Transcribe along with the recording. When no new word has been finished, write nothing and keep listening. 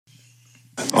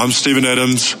I'm Steven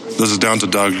Adams. This is Down to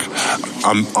Doug.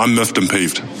 I'm miffed and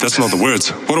peeved. That's not the words.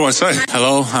 What do I say?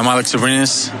 Hello, I'm Alex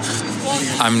Abrinas.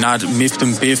 I'm not miffed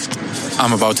and piffed.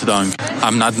 I'm about to dunk.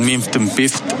 I'm not miffed and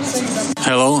piffed.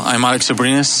 Hello, I'm Alex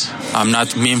Abrinas. I'm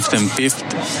not miffed and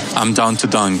piffed. I'm down to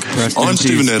dunk. I'm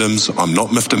Steven Adams. I'm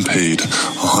not miffed and peeved.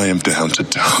 I am down to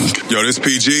dunk. Yo, this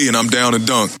PG and I'm down to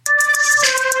dunk.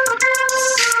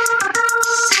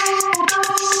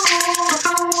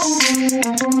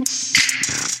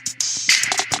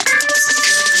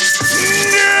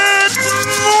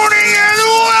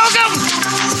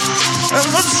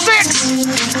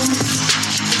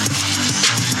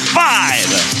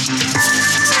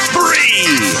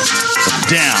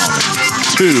 Down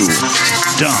to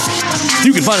dunk.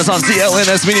 You can find us on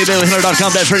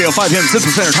CLNSMediaDailyHunter.com -radio 5 p.m.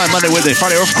 Central Standard Time, Monday, Wednesday,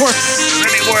 Friday, or of course,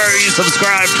 anywhere you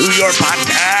subscribe to your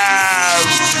podcast.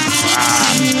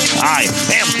 I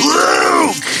am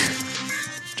Luke.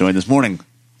 Joined this morning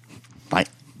by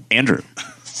Andrew.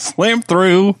 Slam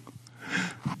through.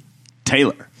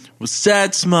 Taylor. Was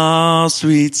sad, small,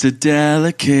 sweet, so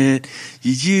delicate.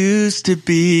 You used to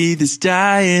be this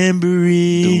dying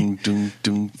breed.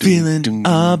 Feeling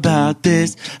about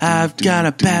this. I've got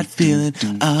a bad feeling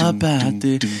about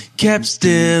this. Kept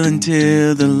still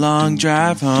until the long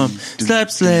drive home.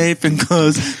 Slept safe and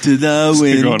close to the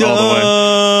window.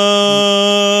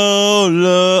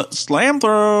 Slam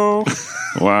through.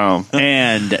 Wow.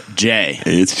 And Jay.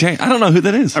 It's Jay. I don't know who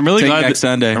that is. I'm really Take glad Back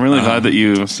Sunday. I'm really glad that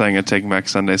you sang a Take Back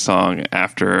Sunday song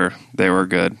after they were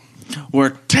good.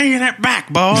 We're taking it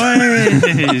back,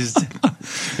 boys.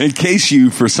 In case you,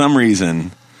 for some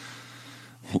reason,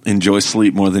 enjoy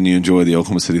sleep more than you enjoy the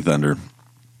Oklahoma City Thunder,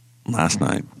 last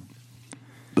night,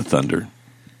 the Thunder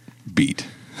beat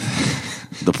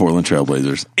the Portland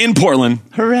Trailblazers in Portland.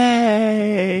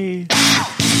 Hooray!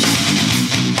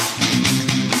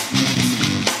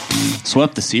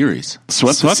 Swept the series.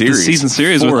 Swept The season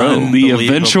series with the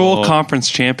eventual conference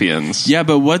champions. Yeah,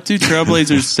 but what do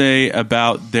Trailblazers say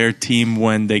about their team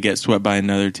when they get swept by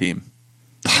another team?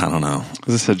 I don't know.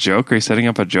 Is this a joke? Are you setting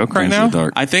up a joke right now?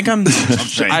 Dark. I think I'm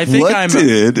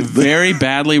very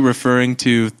badly referring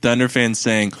to Thunder fans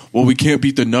saying, "Well, we can't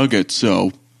beat the Nuggets,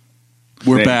 so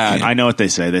we're bad." I know what they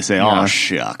say. They say, "Oh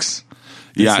shucks."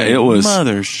 Yeah, Say, it was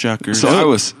mother shuckers. So I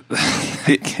was.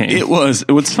 It was.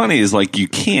 What's funny is like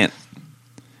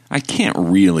I can't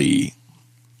really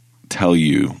tell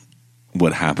you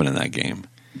what happened in that game.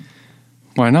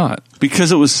 Why not?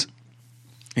 Because it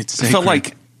It's felt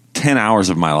like 10 hours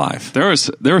of my life. There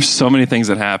were so many things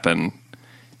that happened.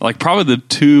 Like probably the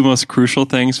two most crucial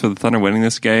things for the Thunder winning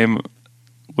this game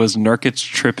was Nurkic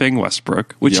tripping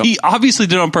Westbrook, which he obviously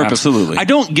did on purpose. Absolutely. I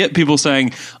don't get people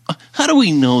saying, how do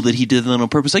we know that he did that on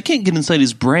purpose? I can't get inside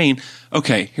his brain.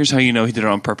 Okay, here's how you know he did it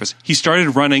on purpose. He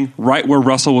started running right where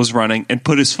Russell was running and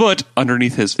put his foot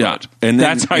underneath his foot. And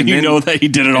that's how you know that he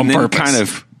did it on purpose. Kind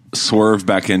of swerved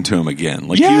back into him again.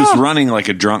 Like he was running like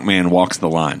a drunk man walks the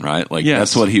line, right? Like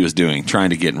that's what he was doing, trying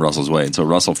to get in Russell's way. And so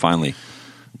Russell finally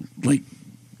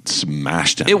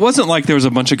smashed him. It wasn't like there was a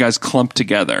bunch of guys clumped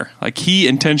together. Like he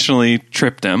intentionally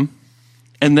tripped him,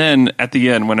 and then at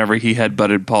the end, whenever he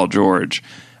headbutted Paul George,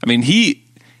 I mean,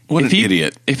 an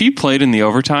idiot. If he played in the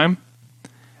overtime,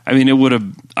 I mean, it would have.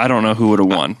 I don't know who would have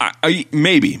won.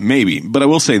 Maybe, but I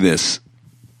will say this: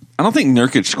 I don't think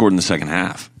Nurkic scored in the second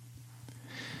half.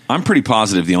 I'm pretty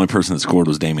positive the only person that scored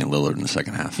was Damian Lillard in the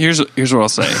second half. Here's what I'll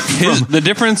say: the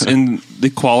difference in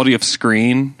the quality of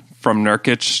screen from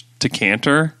Nurkic to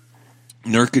Kanter.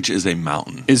 Nurkic is a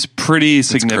mountain. Is pretty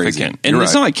significant. And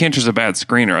it's not like Kanter's a bad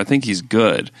screener. I think he's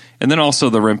good. And then also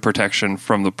the rim protection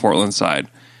from the Portland side.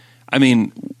 I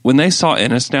mean, when they saw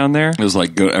Ennis down there, it was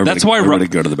like everybody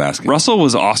go to the basket. Russell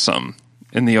was awesome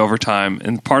in the overtime,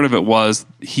 and part of it was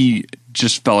he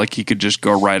just felt like he could just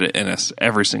go right at Ennis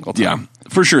every single time. Yeah,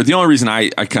 for sure. The only reason I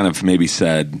kind of maybe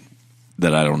said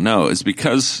that I don't know is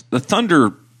because the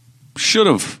Thunder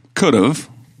could have.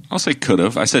 I'll say could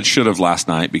have. I said should have last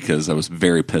night because I was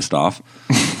very pissed off.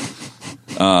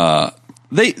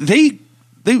 They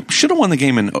should have won the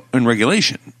game in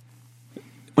regulation.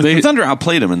 The Thunder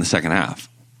outplayed them in the second half.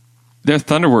 Their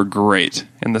Thunder were great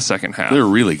in the second half. They were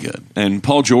really good. And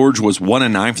Paul George was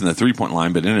 1-9 from the 3-point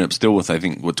line, but ended up still with, I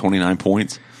think, 29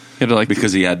 points.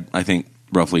 Because he had, I think,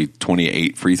 roughly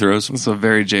 28 free throws. It's a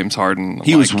very James Harden.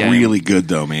 He was really good,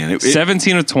 though, man.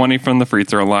 17 of 20 from the free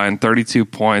throw line, 32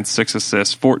 points, 6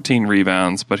 assists, 14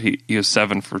 rebounds, but he was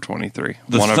 7 for 23,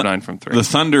 1 of 9 from 3. The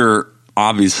Thunder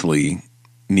obviously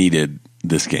needed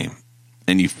this game,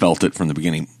 and you felt it from the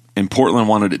beginning. And Portland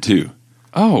wanted it too.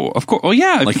 Oh, of course. Well,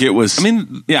 yeah. Like it was. I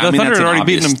mean, yeah, the I mean, Thunder that's had an already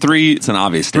obvious- beaten them three. It's an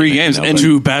obvious three statement, games, you know, and but-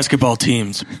 Two basketball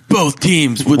teams. Both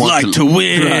teams would Want like to- to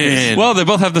win. Well, they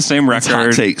both have the same hot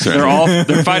record. takes, right?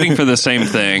 They're fighting for the same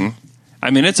thing. I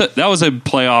mean, that was a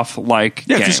playoff like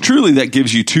Yeah, game. because truly that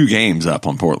gives you 2 games up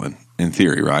on Portland in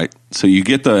theory, right? So you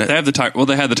get They the have the tie. Well,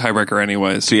 they had the tiebreaker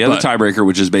anyways. so you have but- the tiebreaker,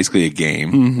 which is basically a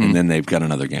game, and then they've got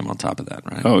another game on top of that,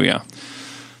 right? Oh yeah.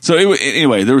 So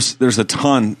anyway, there's a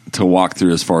ton to walk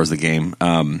through as far as the game.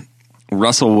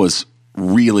 Russell was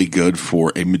really good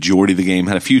for a majority of the game.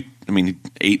 Had a few,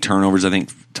 8 turnovers, I think,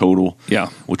 total. Yeah.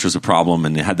 Which was a problem.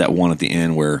 And they had that one at the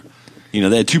end where, they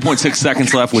had 2.6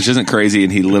 seconds left, which isn't crazy,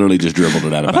 and he literally just dribbled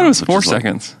it out of I thought it was bounds, 4 which is like-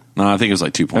 seconds. No, I think it was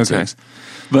like 2.6. Okay.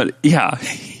 But yeah,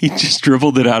 he just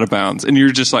dribbled it out of bounds, and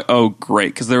you're just like, oh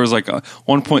great, because there was like a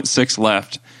 1.6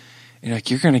 left. And you're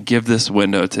like, you're going to give this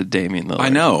window to Damian Lillard. I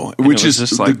know, And which it was is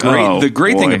just like, the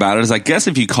great thing boy. about it is I guess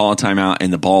if you call a timeout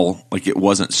and the ball like it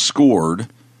wasn't scored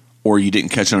or you didn't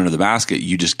catch it under the basket,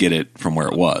 you just get it from where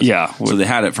it was. Yeah. So they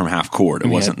had it from half court. It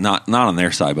Yeah. wasn't not on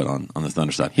their side, but on the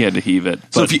Thunder side. He had to heave it.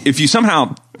 So But if you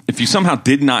somehow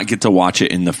did not get to watch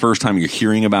it and the first time you're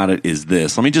hearing about it is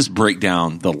this, let me just break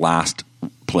down the last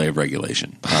play of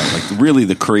regulation. Like really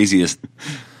the craziest.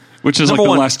 which is like Number the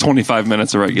one, last 25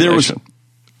 minutes of There was regulation.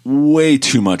 way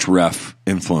too much ref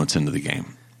influence into the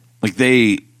game. Like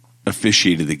they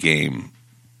officiated the game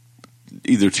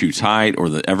either too tight or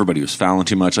that everybody was fouling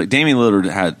too much. Like Damian Lillard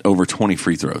had over 20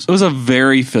 free throws, It was a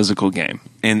very physical game.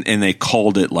 and they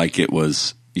called it like it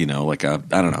was like a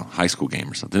high school game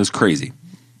or something. It was crazy.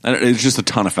 It was just a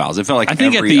ton of fouls. It felt like I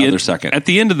think every other second. At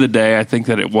the end of the day, I think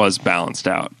that it was balanced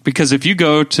out because if you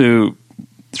go to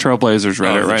Trailblazers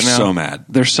Reddit they're right now, so mad.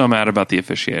 They're so mad about the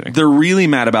officiating. They're really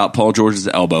mad about Paul George's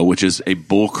elbow, which is a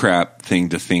bullcrap thing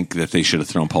to think that they should have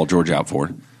thrown Paul George out for.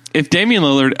 If Damian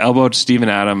Lillard elbowed Steven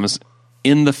Adams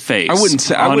in the face,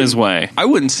 his way. I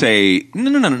wouldn't say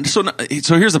no. So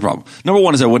here's the problem. Number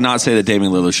one is I would not say that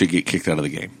Damian Lillard should get kicked out of the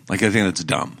game. Like I think that's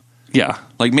dumb. Yeah,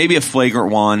 Like maybe a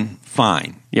flagrant one,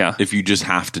 fine. Yeah. If you just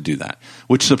have to do that.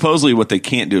 Which supposedly what they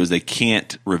can't do is they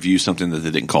can't review something that they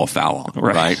didn't call a foul on.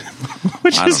 Right.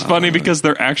 which I is don't know. funny because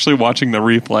they're actually watching the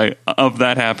replay of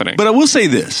that happening. But I will say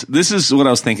this. This is what I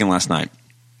was thinking last night.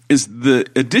 Is the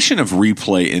addition of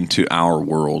replay into our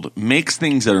world makes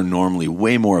things that are normally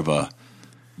way more of a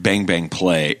bang bang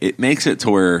play. It makes it to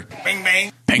where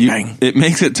Bang. It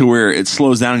makes it to where it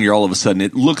slows down and you're all of a sudden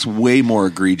it looks way more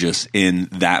egregious in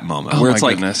that moment. Oh where my it's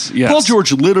like goodness, yes. Paul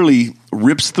George literally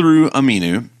rips through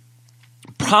Aminu,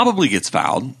 probably gets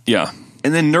fouled, yeah,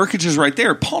 and then Nurkic is right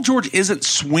there. Paul George isn't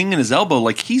swinging his elbow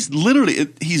like he's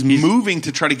moving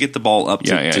to try to get the ball up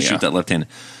to shoot that left hand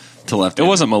to left. it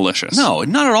wasn't malicious. No,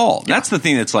 not at all. That's the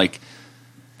thing that's like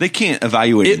they can't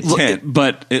evaluate intent,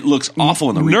 but it looks awful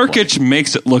in the replay. Nurkic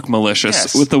makes it look malicious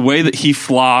Yes. with the way that he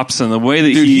flops and the way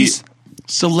that Dude,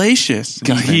 Salacious.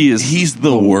 he's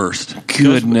the worst.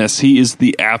 Goodness, he is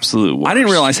the absolute worst. I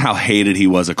didn't realize how hated he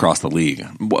was across the league.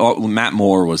 Well, Matt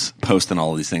Moore was posting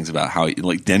all of these things about how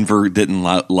like Denver didn't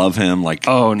love him. Like,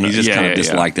 Oh, no. he's just Yeah, kind yeah, of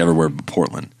disliked everywhere but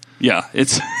Portland. Yeah,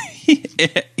 it's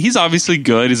he's obviously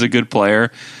good. He's a good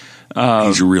player,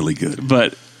 He's really good.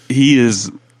 but he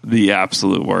is the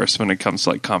absolute worst when it comes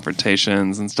to like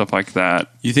confrontations and stuff like that.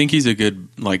 You think he's a good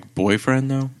boyfriend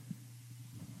though?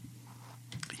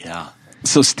 Yeah.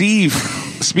 So Steve,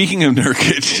 speaking of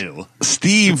Nurkic,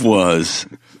 Steve was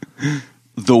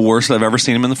the worst I've ever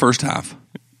seen him in the first half.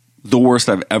 The worst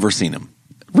I've ever seen him.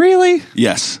 Really?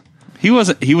 Yes. He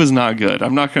was not good.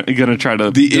 I'm not going to try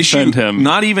to The defend issue, him.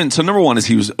 not even, so number one is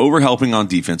he was overhelping on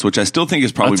defense, which I still think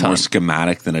is probably A ton. more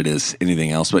schematic than it is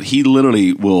anything else, but he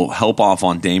literally will help off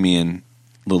on Damian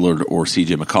Lillard or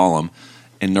CJ McCollum,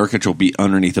 and Nurkic will be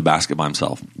underneath the basket by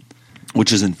himself,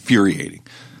 which is infuriating.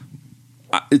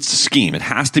 It's a scheme. It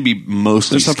has to be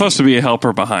mostly There's supposed to be a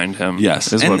helper behind him.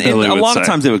 Yes, is and, what Billy and a would lot say. of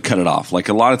times they would cut it off. Like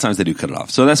a lot of times they do cut it off.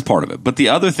 So that's part of it. But the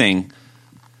other thing,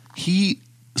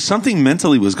 something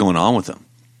mentally was going on with him.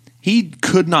 He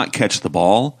could not catch the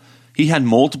ball. He had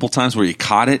multiple times where he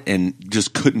caught it and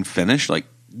just couldn't finish. Like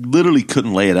literally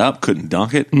couldn't lay it up, couldn't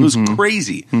dunk it. It was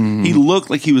crazy. He looked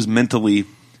like he was mentally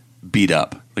beat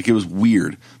up. Like it was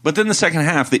weird. But then the second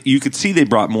half, that you could see they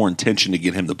brought more intention to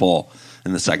get him the ball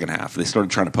in the second half. They started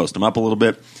trying to post him up a little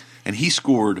bit, and he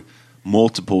scored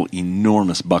multiple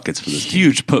enormous buckets for this team.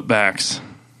 huge putbacks.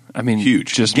 I mean,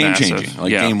 Huge. just game massive. changing,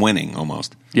 like yeah. game winning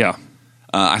almost. Yeah.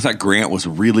 I thought Grant was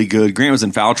really good. Grant was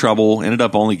in foul trouble, ended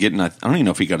up only getting, I don't even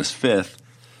know if he got his fifth,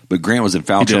 but Grant was in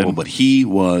foul He did. trouble, but he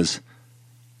was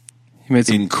He made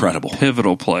some incredible.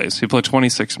 pivotal plays. He played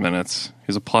 26 minutes. He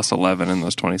was a plus 11 in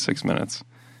those 26 minutes.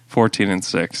 14 and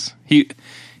 6. He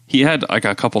he had like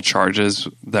a couple charges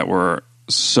that were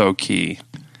so key.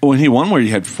 Well, he won where he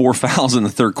had 4 fouls in the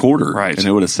third quarter, Right. And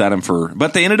it would have set him for.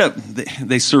 But they ended up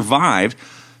they survived.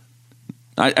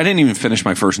 I didn't even finish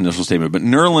my first initial statement, but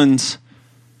Nerlens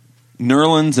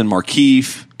and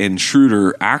Markieff and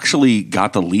Schroeder actually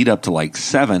got the lead up to like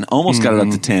 7, almost got it up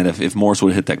to 10 if Morris would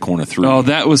have hit that corner 3. Oh,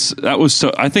 that was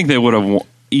so. I think they would have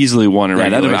easily won in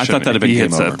regulation. I thought that'd have if he been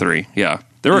hits game that over. 3. Yeah,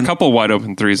 there were a couple wide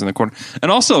open threes in the corner,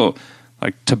 and also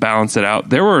like to balance it out,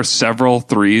 there were several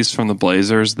threes from the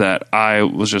Blazers that I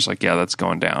was just like, yeah, that's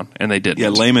going down, and they didn't. Yeah,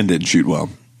 Layman didn't shoot well,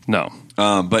 No,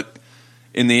 but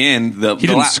in the end, he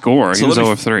didn't score. He was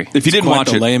 0 of 3. If you didn't Quite watch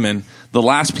the it, layman. the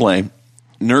last play,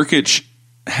 Nurkic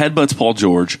headbutts Paul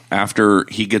George after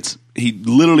he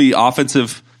literally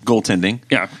offensive goaltending.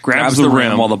 Yeah, grabs the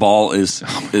rim while the ball is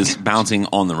bouncing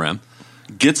on the rim,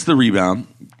 gets the rebound,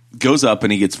 goes up,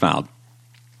 and he gets fouled.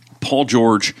 Paul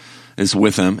George is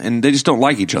with him, and they just don't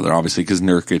like each other, obviously, because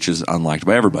Nurkic is unliked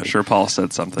by everybody. Sure, Paul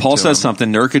said something. Paul to says him.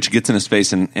 something. Nurkic gets in his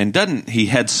face and doesn't. He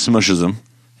head smushes him,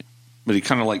 but he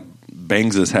kind of like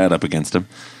bangs his head up against him,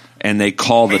 and they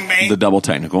call the double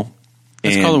technical.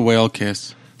 It's And called a whale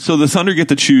kiss. so the Thunder get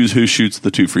to choose who shoots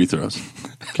the 2 free throws.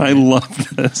 I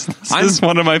love this. This is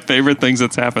one of my favorite things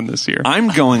that's happened this year. I'm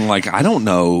going like I don't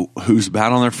know who's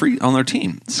bad on their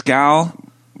team. Scal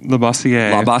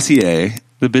Labossiere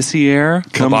The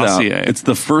Bissiere comes out. Labossiere. It's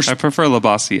the first. I prefer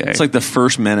Labossiere. It's like the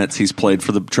first minutes he's played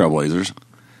for the Trailblazers,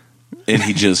 and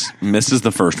he just misses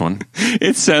the first one.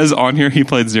 it says on here he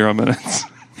played 0 minutes.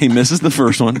 He misses the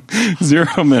first one.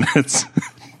 0 minutes.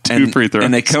 2 free throws.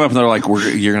 And they come up and they're like, you're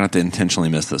going to have to intentionally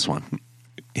miss this one.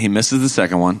 He misses the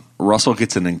second one. Russell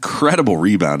gets an incredible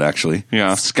rebound, actually.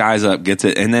 Yeah. Skies up, gets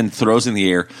it, and then throws in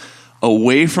the air.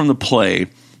 Away from the play,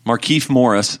 Markieff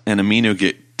Morris and Aminu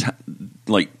get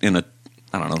in a,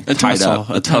 I don't know, tied up.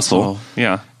 A tussle.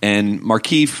 Yeah. And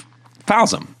Markieff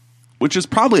fouls him, which is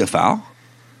probably a foul.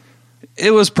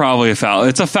 It was probably a foul.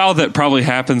 It's a foul that probably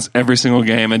happens every single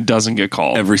game and doesn't get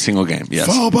called. Every single game, yes.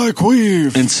 Foul by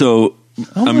Queef. And so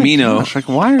Amino, Gosh, like,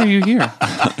 why are you here?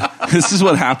 this is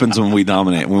what happens when we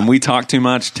dominate. When we talk too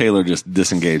much, Taylor just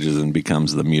disengages and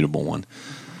becomes the mutable one.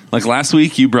 Like last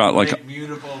week, you brought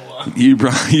you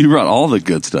brought all the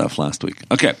good stuff last week.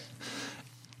 Okay,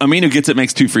 Amino gets it,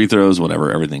 makes 2 free throws,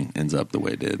 whatever. Everything ends up the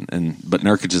way it did. But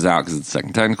Nurkic is out because it's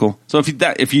second technical. So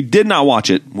if you did not watch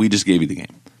it, we just gave you the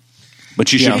game.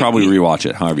 But you should probably rewatch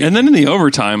it. However, And then in the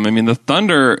overtime,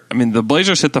 the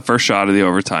Blazers hit the first shot of the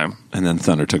overtime. and then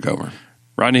Thunder took over.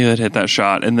 Rodney Hood hit that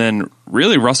shot, and then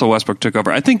really Russell Westbrook took over.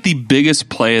 I think the biggest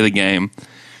play of the game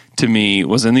to me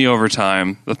was in the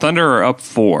overtime. The Thunder are up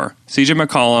 4. CJ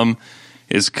McCollum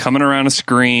is coming around a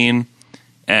screen,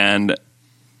 and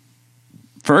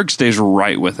Ferg stays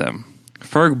right with him.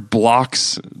 Ferg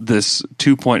blocks this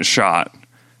 2-point shot,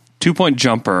 2-point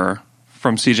jumper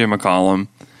from CJ McCollum,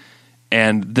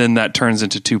 and then that turns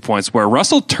into 2 points where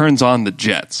Russell turns on the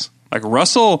Jets. Like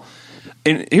Russell,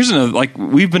 and here's another, like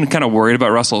we've been kind of worried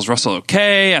about Russell. Is Russell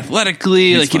okay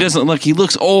athletically? He doesn't look, he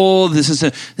looks old. This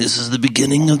is the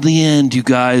beginning of the end, you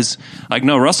guys. Like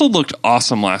no, Russell looked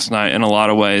awesome last night in a lot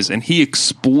of ways, and he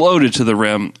exploded to the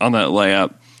rim on that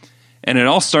layup. And it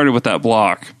all started with that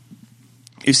block.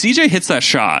 If CJ hits that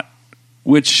shot,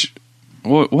 which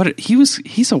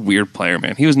he's a weird player,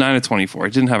 man. He was 9 of 24.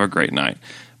 He didn't have a great night.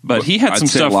 But he had I'd some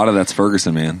say stuff. A lot of that's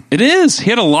Ferguson, man. It is.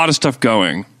 He had a lot of stuff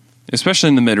going, especially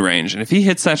in the mid-range. And if he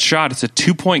hits that shot, it's a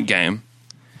 2-point game.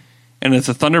 And if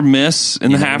the Thunder miss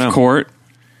in the half court,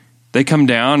 they come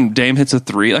down, Dame hits a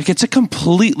 3. Like, it's a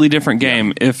completely different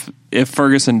game if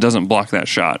Ferguson doesn't block that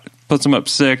shot. Puts them up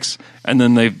 6, and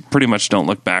then they pretty much don't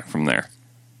look back from there.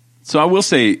 So I will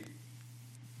say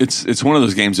it's one of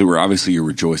those games that where obviously you're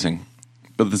rejoicing,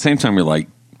 but at the same time you're like,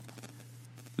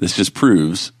 this just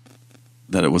proves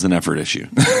that it was an effort issue.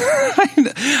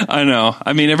 I know.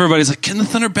 I mean, everybody's like, can the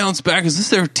Thunder bounce back? Is this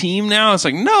their team now? It's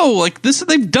like, no, like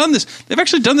they've done this. They've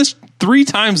actually done this 3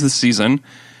 times this season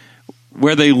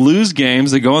where they lose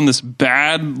games, they go on this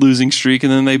bad losing streak,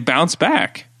 and then they bounce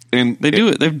back. And They do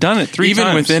it. They've done it 3 times.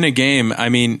 Even within a game, I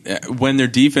mean, when their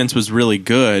defense was really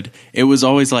good, it was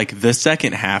always like the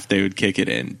second half they would kick it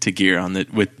in to gear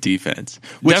with defense,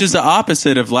 which is the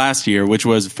opposite of last year, which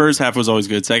was first half was always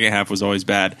good, second half was always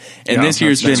bad. And this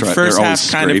year's been that's right. first They're half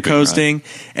always kind of scraping, coasting,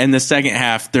 and the second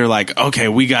half they're like, okay,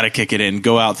 we got to kick it in,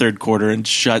 go out third quarter and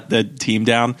shut the team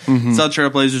down. South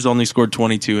Trailblazers only scored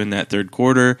 22 in that third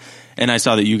quarter. And I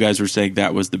saw that you guys were saying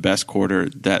that was the best quarter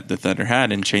that the Thunder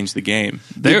had and changed the game.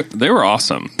 They were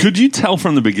awesome. could you tell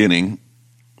from the beginning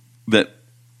that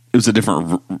it was a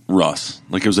different Russ?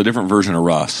 Like it was a different version of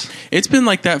Russ. It's been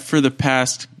like that for the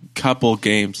past couple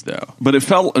games though. But it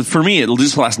felt for me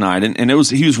just last night, and he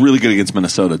was really good against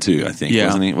Minnesota too. I think,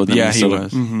 wasn't he? Wasn't yeah, Minnesota? he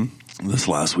was. Mm-hmm. This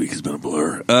last week has been a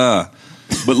blur.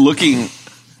 But looking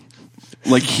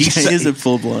like he is a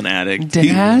full blown addict.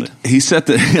 Dad? He set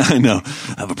the. I know.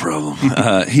 I have a problem.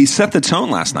 He set the tone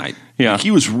last night. Yeah. Like,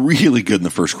 he was really good in the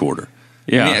first quarter.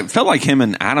 Yeah. I mean, it felt like him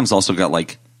and Adams also got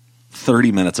like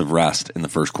 30 minutes of rest in the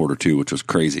first quarter too, which was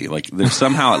crazy. Like there's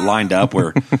somehow it lined up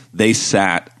where they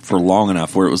sat for long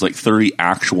enough where it was like 30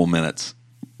 actual minutes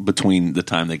between the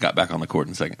time they got back on the court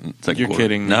in second You're quarter.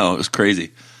 kidding me. No, it was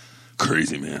crazy.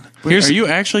 Crazy, man. Wait, are you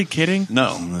actually kidding? No.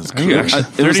 Are you actually?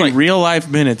 It was 30 like real life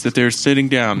minutes that they're sitting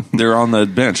down. they're on the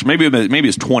bench. Maybe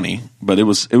it's 20, but it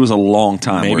was a long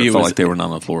time where Maybe it it felt was- like they were not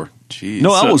on the floor. Jeez.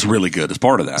 No, that So- was really good as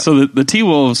part of that. So the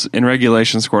T-Wolves in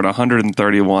regulation scored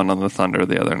 131 on the Thunder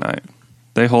the other night.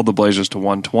 They hold the Blazers to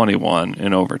 121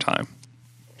 in overtime.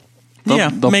 Yeah,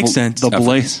 makes sense. The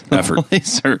Effort.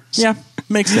 Blazers. Yeah,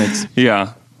 makes sense.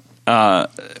 Yeah.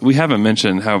 We haven't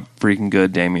mentioned how freaking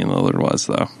good Damian Lillard was,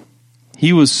 though.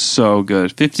 He was so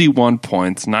good. 51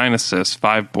 points, 9 assists,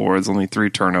 5 boards, only 3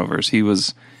 turnovers. He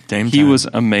was Dame he time. was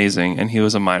amazing, and he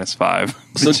was a -5.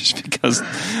 So just because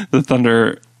the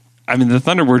Thunder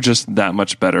were just that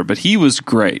much better, but he was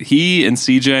great. He and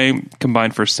CJ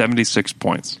combined for 76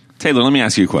 points. Taylor, let me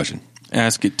ask you a question.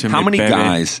 Ask it to me. How many baby.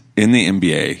 guys in the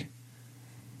NBA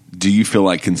do you feel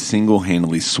like can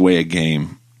single-handedly sway a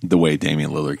game the way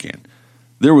Damian Lillard can?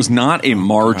 There was not a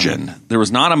margin. There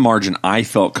was not a margin I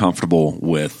felt comfortable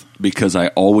with because I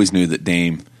always knew that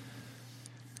Dame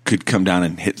could come down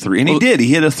and hit 3. And he did. He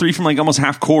hit a 3 from like almost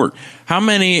half court. How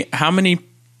many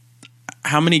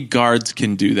guards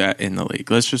can do that in the league?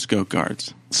 Let's just go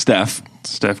guards. Steph.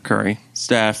 Steph Curry.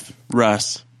 Steph,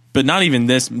 Russ, but not even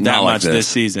that like much this. this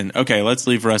season. Okay, let's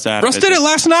leave Russ out. Russ of did it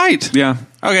last night. Yeah.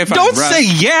 Okay, fine. Don't Russ. say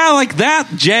yeah like that,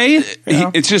 Jay.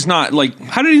 It's just not like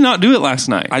How did he not do it last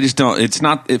night? I just don't. It's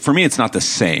not for me. It's not the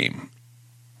same.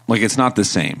 Like it's not the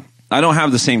same. I don't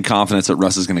have the same confidence that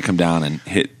Russ is going to come down and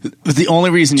hit. But the only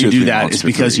reason Two you or do three that is monster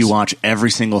because you threes. watch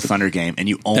every single Thunder game and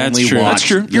you only That's true. watch That's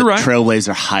true. the You're right.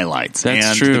 Trailblazer highlights That's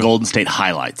and true. the Golden State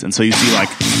highlights. And so you see like,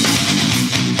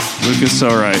 Luke is so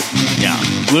right. yeah.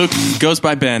 Luke goes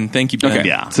by Ben. Thank you, Ben. Okay.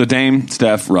 Yeah. So Dame,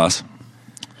 Steph, Russ.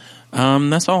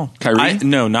 That's all. Kyrie?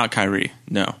 No, not Kyrie.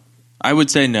 No. I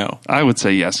would say no. I would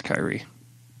say yes, Kyrie.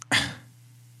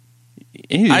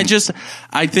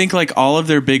 I think like all of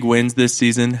their big wins this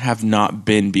season have not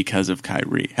been because of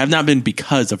Kyrie. I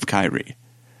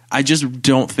just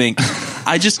don't think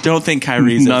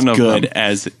Kyrie's None as of good them.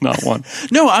 as Not one.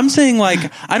 No, I'm saying like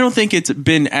I don't think it's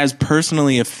been as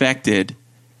personally affected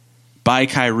by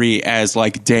Kyrie as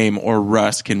like Dame or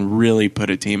Russ can really put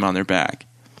a team on their back.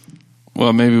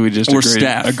 Well, maybe we just Or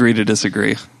Steph. agree to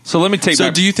disagree. So let me take So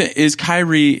back. do you think is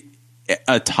Kyrie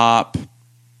a top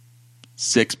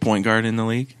 6 point guard in the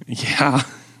league? Yeah.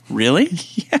 Really?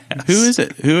 Yes.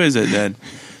 Who is it then?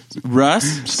 Russ,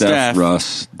 Steph,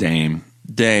 Russ, Dame.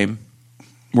 Dame.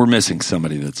 We're missing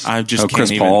somebody that's. I just can't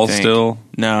Chris even Paul think. still.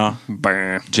 No.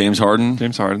 James Harden.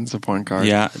 James Harden's a point guard.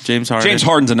 Yeah, James Harden. James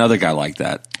Harden's another guy like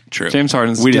that. True. James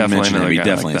Harden's We didn't definitely mention him. another He guy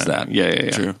definitely like is that. Yeah.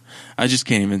 True. I just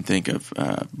can't even think of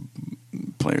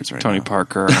players right Tony now.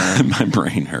 Parker, My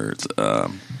brain hurts.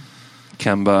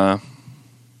 Kemba.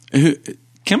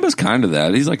 Kemba's kind of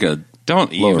that. He's like a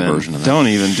Don't lower even. version of that. Don't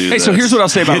even do Hey, this. so here's what I'll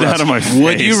say about Get Russ. out of my face.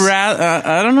 Would you rather?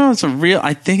 I don't know.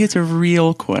 I think it's a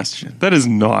real question. That is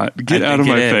not. Get I out of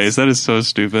think my it is. face. That is so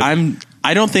stupid.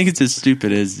 I don't think it's as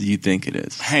stupid as you think it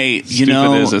is. Hey, you stupid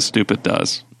know, is as stupid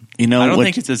does. you know I don't what,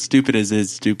 think it's as stupid as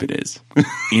stupid is.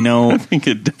 you know, I think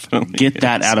it definitely get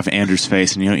that is. out of Andrew's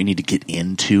face, and you know what you need to get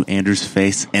into Andrew's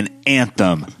face? An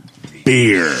Anthem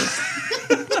beer.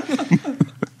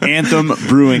 Anthem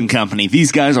Brewing Company.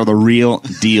 These guys are the real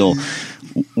deal.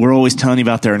 We're always telling you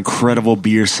about their incredible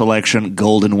beer selection,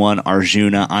 Golden One,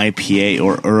 Arjuna, IPA,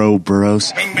 or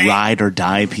Ouroboros, Ride or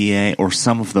Die IPA, or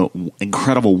some of the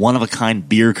incredible one-of-a-kind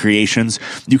beer creations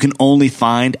you can only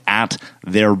find at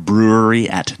their brewery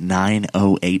at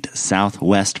 908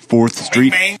 Southwest 4th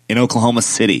Street in Oklahoma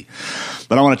City.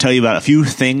 But I want to tell you about a few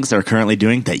things they're currently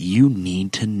doing that you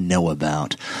need to know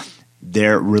about.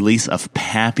 Their release of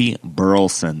Pappy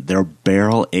Burleson, their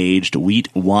barrel-aged wheat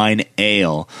wine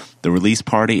ale, the release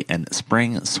party and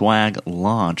spring swag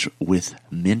launch with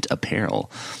Mint Apparel.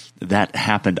 That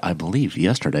happened, I believe,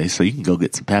 yesterday, so you can go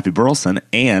get some Pappy Burleson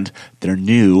and their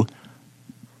new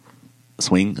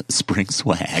spring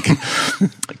swag.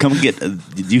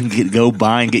 Go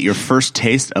buy and get your first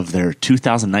taste of their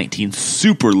 2019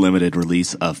 super limited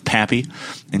release of Pappy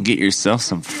and get yourself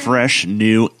some fresh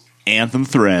new Anthem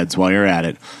threads while you're at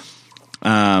it.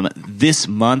 This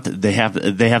month they have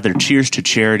their Cheers to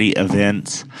Charity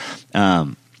events.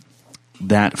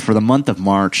 That for the month of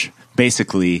March,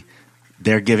 basically,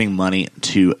 they're giving money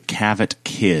to Cavett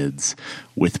Kids,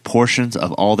 with portions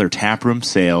of all their taproom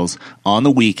sales on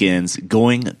the weekends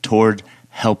going toward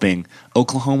helping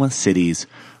Oklahoma City's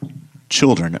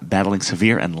children battling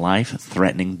severe and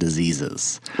life-threatening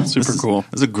diseases. Super cool.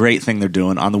 It's a great thing they're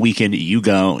doing. On the weekend, you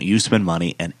go, you spend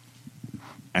money,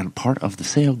 and part of the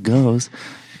sale goes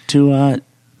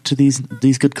to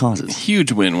these good causes.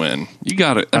 Huge win-win. You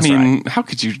got it. That's How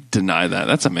could you deny that?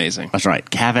 That's amazing. That's right.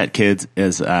 Cavett Kids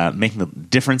is making the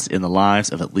difference in the lives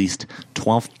of at least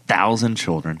 12,000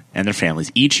 children and their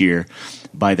families each year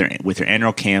with their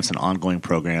annual camps and ongoing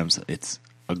programs. It's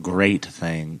a great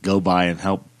thing. Go by and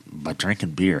help by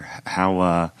drinking beer.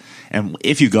 And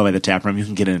if you go by the tap room, you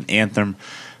can get an Anthem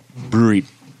Brewery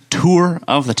tour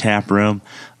of the tap room.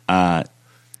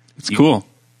 It's cool.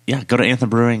 Yeah, go to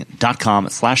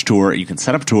anthembrewing.com/tour. You can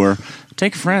set up a tour,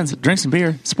 take your friends, drink some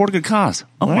beer, support a good cause.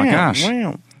 Oh my gosh.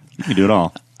 You can do it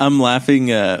all. I'm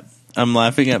laughing at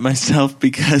myself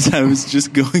because I was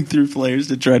just going through players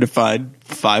to try to find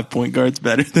 5 point guards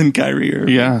better than Kyrie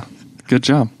Irving. Yeah. Good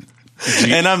job.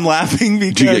 And I'm laughing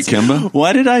because Did you get Kemba?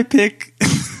 Why did I pick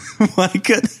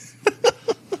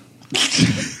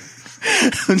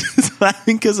I'm just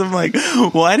laughing because I'm like,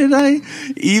 why did I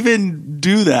even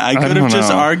do that? I could have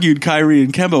just argued Kyrie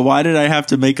and Kemba. Why did I have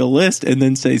to make a list and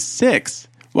then say 6?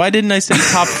 Why didn't I say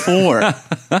top 4?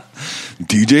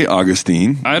 DJ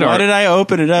Augustine. Why did I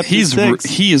open it up? He's to 6?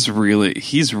 he's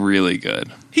really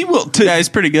good. He will. Yeah, he's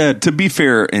pretty good. To be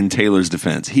fair, in Taylor's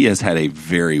defense, he has had a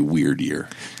very weird year.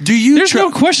 There's no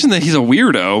question that he's a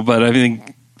weirdo, but I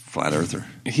think Flat earther.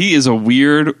 he is a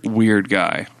weird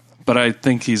guy. But I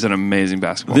think he's an amazing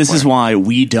basketball player. This is why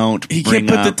we don't He bring can't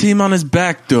put the up team on his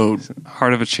back, dude.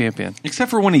 Heart of a champion. Except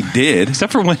for when he did.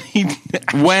 Except for when he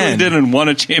actually did and won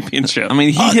a championship. I mean,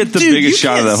 he hit the dude, biggest you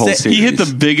shot of can't that whole say- series. he hit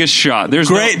the biggest shot. There's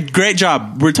Great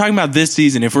job. We're talking about this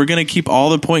season. If we're going to keep all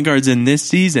the point guards in this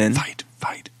season, Fight.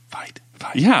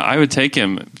 Yeah, I would take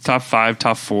him top 5,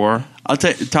 top 4. I'll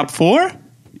take top 4.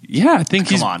 Yeah, I think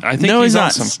he's. on. I think No, he's not.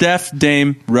 awesome. Steph,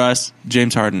 Dame, Russ,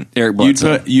 James Harden. Eric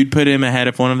Bledsoe. You'd put him ahead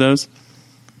of one of those.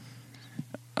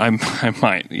 I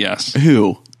might. Yes.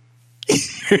 Who?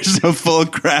 You're so full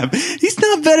of crap. He's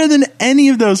not better than any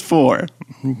of those 4.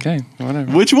 Okay.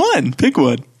 Whatever. Which one? Pick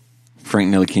one.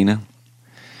 Frank Ntilikina.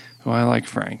 Well, I like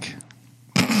Frank.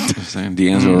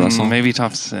 D'Angelo Russell. Maybe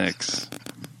top 6.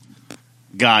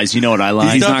 guys. You know what I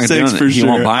like? He's top not gonna 6 do it. for He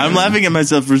won't sure. buy I'm it. laughing at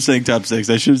myself for saying top 6.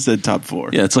 I should have said top 4.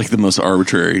 Yeah, it's like the most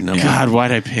arbitrary number. God,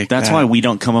 why'd I pick That's that? why we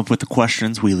don't come up with the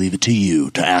questions. We leave it to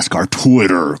you to ask our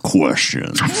Twitter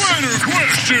questions.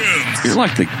 You're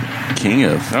like the king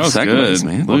of That was segments, good.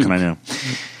 man. What can I do?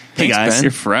 Hey Thanks, guys, Ben.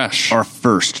 You're fresh. our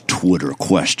first Twitter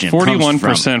question comes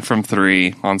 41% from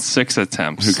 3 on 6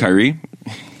 attempts. Who, Kyrie?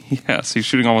 Yes, he's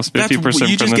shooting almost 50% You from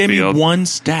just the gave field. me one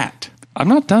stat. I'm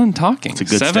not done talking. It's a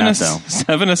good seven stat, though.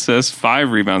 7 assists,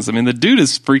 5 rebounds. I mean, the dude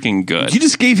is freaking good. You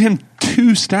just gave him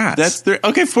 2 stats. That's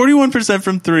okay. 41%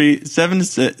 from 3,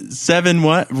 7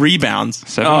 what rebounds?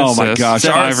 7 oh my assists, gosh.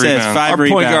 7 5 assists, rebounds. 5 our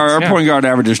point rebounds. guard. Our Yeah. point guard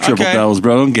averages triple Okay. doubles,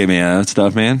 bro. Don't give me that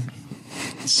stuff, man.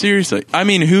 Seriously, I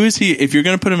mean, who is he? If you're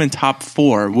going to put him in top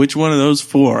 4, which one of those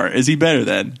 4 is he better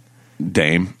than?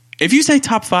 Dame. If you say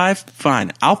top 5,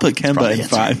 fine. I'll put Kemba probably in the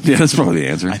answer. 5. Yeah, that's probably the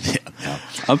answer.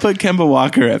 I'll put Kemba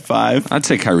Walker at 5. I'd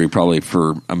say Kyrie probably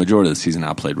for a majority of the season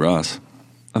outplayed Russ.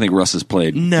 I think Russ has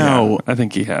played. No. I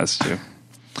think he has to.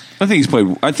 I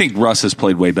think Russ has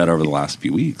played way better over the last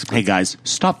few weeks. Hey guys,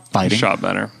 stop fighting. Shot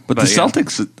better. But the yeah,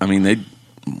 Celtics, I mean, they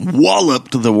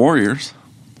walloped the Warriors.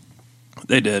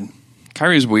 they did.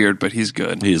 Kyrie's weird, but he's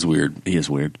good. He is weird. He is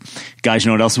weird. Guys, you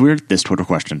know what else is weird? This Twitter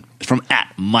question is from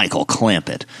 @Michael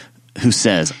Clampett, who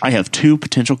says, I have 2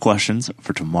 potential questions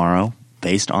for tomorrow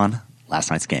based on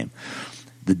last night's game.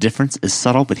 The difference is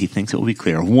subtle, but he thinks it will be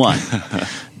clear. 1,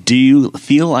 do you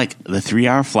feel like the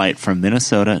 3-hour flight from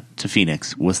Minnesota to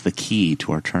Phoenix was the key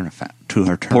to her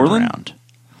turnaround? Portland?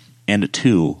 And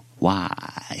 2,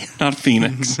 why? Not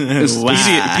Phoenix. It's Wow.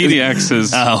 PDX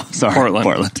is Oh, sorry.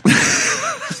 Portland.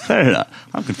 Fair enough.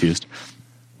 I'm confused.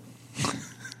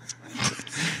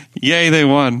 Yay, they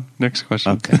won. Next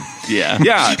question. Okay. Yeah.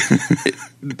 Yeah.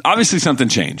 Obviously, something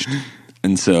changed.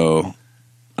 And so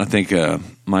I think,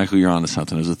 Michael, you're on to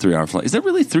something. It was a 3-hour flight. Is that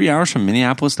really 3 hours from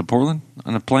Minneapolis to Portland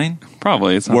on a plane?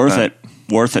 Probably. It's not Worth that. it.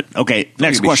 Worth it. Okay,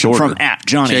 next it'd be question shorter. from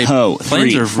 @Johnny Jay, Ho.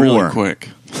 planes 3, are 4. really quick.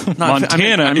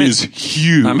 Montana is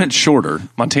huge. I meant shorter.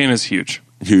 Montana's huge.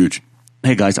 Huge.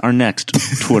 Hey guys, our next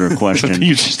Twitter It's a question: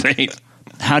 huge state.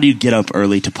 how do you get up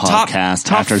early to podcast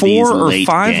top after these 4 or late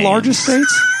 5 games? largest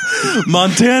states?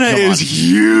 Montana is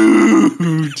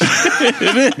huge.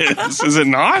 It is. Is it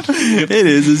not? It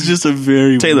is. It's just a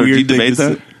very Taylor, weird do you thing debate to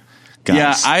that? say. Guys.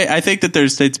 Yeah, I think that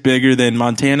there's states bigger than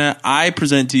Montana. I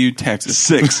present to you Texas.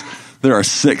 6. There are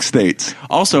 6 states.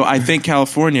 Also, I think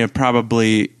California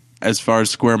probably, as far as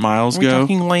square miles Are we go.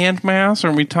 talking land mass, or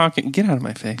are we talking... Get out of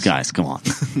my face. Guys, come on.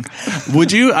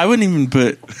 Would you? I wouldn't even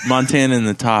put Montana in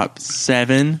the top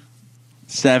 7,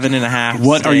 7.5.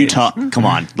 What are you states. talking? Come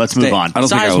on, let's move State. on. I don't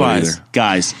think I would Size-wise. either.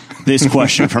 Guys, this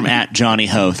question from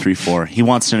 @JohnnyHo34. He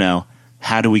wants to know,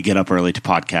 how do we get up early to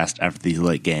podcast after these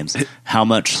late games? How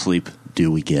much sleep do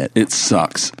we get? It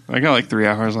sucks. I got like 3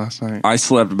 hours last night. I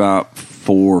slept about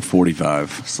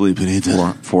 4:45. Sleeping in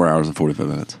 4 hours and 45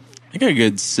 minutes. I got a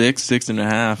good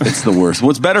 6.5. It's the worst.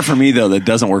 What's better for me though that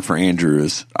doesn't work for Andrew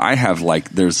is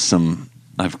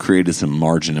I've created some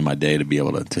margin in my day to be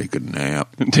able to take a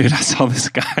nap. Dude, I saw this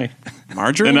guy.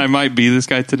 Marjorie? And I might be this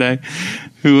guy today,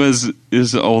 who is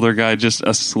an older guy just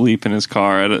asleep in his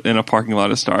car in a parking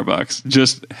lot of Starbucks.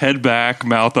 Just head back,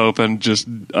 mouth open, just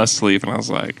asleep. And I was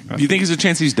like... Do you think there's a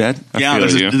chance he's dead? Yeah, feel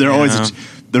there's you. there are always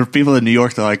there are people in New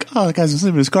York that are like, oh, that guy's been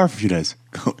sleeping in his car for a few days.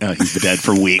 No, he's been dead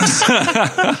for weeks.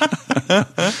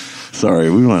 Sorry,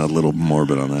 we went a little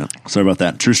morbid on that. Sorry about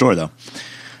that. True story, though.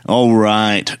 All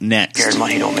right, next. Scared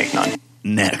money don't make none.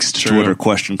 Next Twitter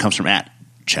question comes from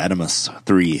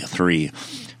 @Chadamus33,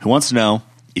 who wants to know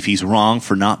if he's wrong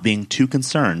for not being too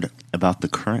concerned about the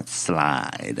current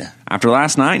slide. After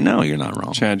last night, no, you're not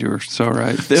wrong. Chad, you were so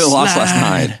right. If they had lost last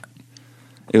night,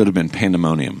 it would have been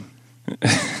pandemonium. Oh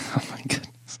my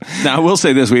goodness. Now, I will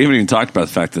say this. We haven't even talked about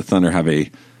the fact that Thunder have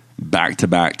a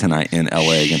back-to-back tonight in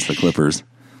L.A. against the Clippers.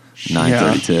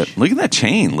 9:30 tip. Look at that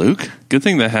chain, Luke. Good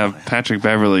thing they have Patrick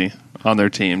Beverly on their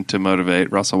team to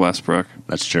motivate Russell Westbrook.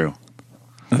 That's true.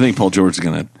 I think Paul George is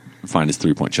going to find his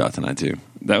three-point shot tonight, too.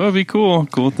 That would be cool.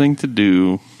 Cool thing to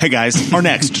do. Hey guys, our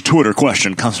next Twitter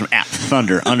question comes from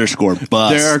 @Thunder_Bus.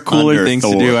 There are cooler things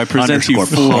to do. I present to you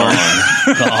 4.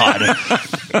 God.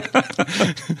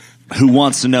 Who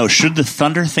wants to know, should the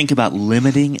Thunder think about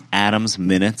limiting Adams'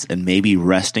 minutes and maybe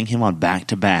resting him on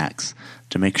back-to-backs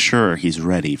to make sure he's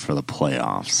ready for the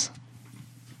playoffs?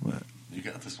 You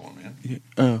got this one,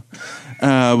 man.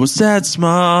 Was that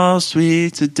small,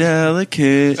 sweet, so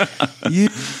delicate? You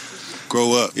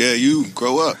Grow up. Yeah, you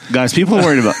grow up. Guys, people are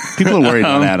worried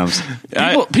about Adams.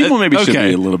 People maybe should okay.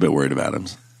 be a little bit worried about him.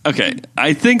 Okay,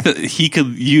 I think that he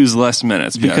could use less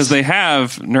minutes because they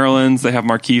have Nerlens, they have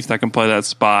Markieff that can play that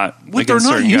spot. But they're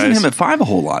not using him at 5 a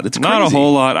whole lot. It's not a crazy.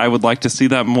 whole lot. I would like to see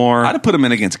that more. I'd have put him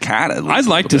in against Cat at least. I'd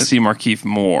like a to little see Markieff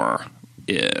more.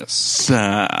 Yes.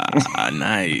 nice.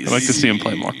 I'd like to see him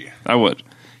play more. I would.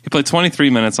 He played 23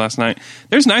 minutes last night.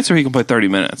 There's nights where he can play 30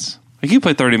 minutes. Like he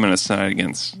played 30 minutes tonight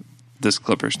against this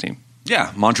Clippers team. bit. Yeah,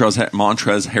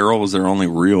 Montrezl Harrell was their only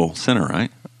real center,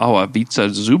 right? Oh, Ivica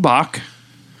Zubac.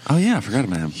 Oh, yeah, I forgot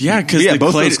about him. Yeah, because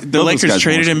both the those Lakers guys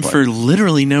traded him want to for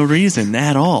literally no reason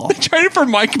at all. Traded for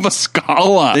Mike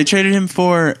Muscala. They traded him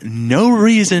for no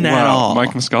reason at all.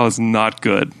 Mike Muscala is not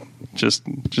good. Just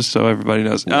so everybody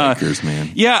knows. Lakers,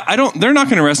 man. Yeah, they're not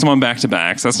going to rest him on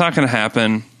back-to-backs. That's not going to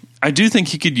happen. I do think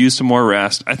he could use some more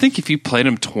rest. I think if you played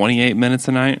him 28 minutes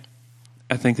a night,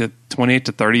 I think that 28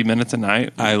 to 30 minutes a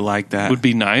night I like that. would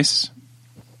be nice.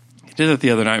 He did it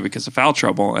the other night because of foul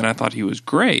trouble, and I thought he was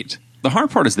great. The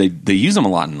hard part is they use him a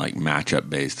lot in like matchup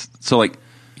based. So like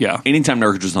Yeah. anytime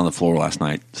Nurkic was on the floor last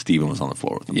night, Steven was on the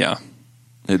floor with him. Yeah.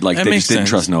 They That just makes didn't sense.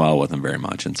 trust Noel with him very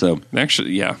much, and so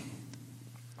Actually, yeah.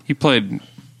 He played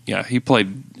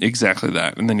exactly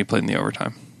that, and then he played in the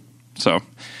overtime. So,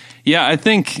 yeah,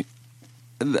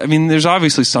 I mean, there's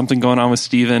obviously something going on with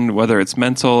Steven, whether it's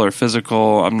mental or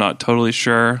physical, I'm not totally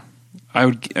sure.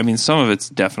 Some of it's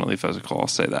definitely physical, I'll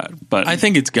say that. But I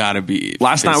think it's got to be.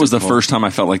 last night was the physical. first time I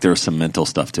felt like there was some mental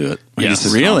stuff to it. Like, Yes.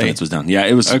 his Really? confidence was down. Yeah,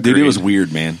 it was. Dude, it Agreed. was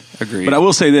weird, man. Agreed. But I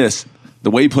will say this: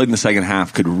 the way he played in the second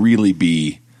half could really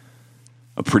be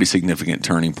a pretty significant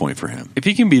turning point for him. if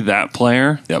he can be that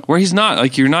player, Yep. where he's not,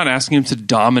 like, you're not asking him to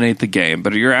dominate the game,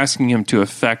 but you're asking him to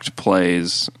affect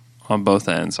plays on both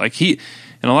ends. Like,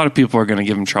 and a lot of people are going to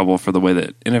give him trouble for the way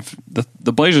that, and if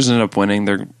the Blazers end up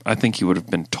winning, I think he would have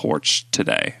been torched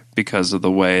today because of the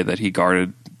way that he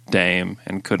guarded Dame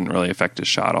and couldn't really affect his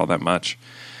shot all that much.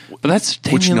 But that's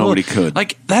Which Damian nobody Lillard. could.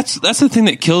 Like that's the thing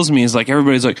that kills me is like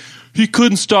everybody's like he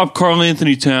couldn't stop Karl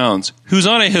Anthony Towns, who's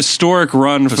on a historic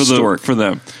run for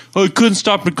them. Oh, he couldn't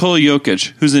stop Nikola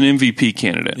Jokic, who's an MVP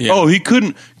candidate. Yeah. Oh,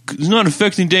 he's not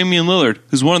affecting Damian Lillard,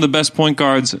 who's one of the best point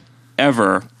guards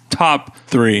ever. Top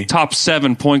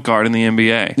 7 point guard in the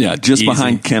NBA. Yeah, just Easy.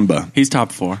 behind Kemba. He's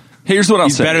top 4. Here's what I'll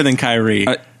He's say: better than Kyrie.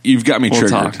 You've got me We'll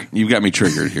triggered. talk. You've got me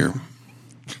triggered here.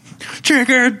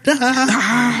 Trigger. It's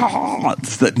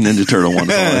that Ninja Turtle one.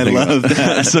 I love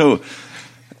that. So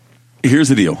here's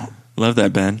the deal. Love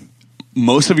that, Ben.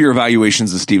 Most of your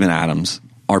evaluations of Steven Adams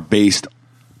are based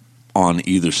on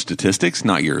either statistics,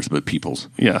 not yours, but people's.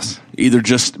 Yes. Either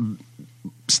just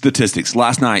statistics.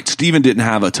 Last night, Steven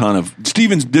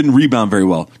didn't rebound very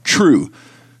well. True.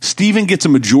 Steven gets a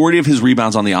majority of his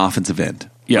rebounds on the offensive end.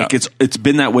 Yeah. Like it's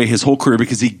been that way his whole career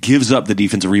because he gives up the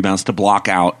defensive rebounds to block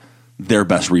out their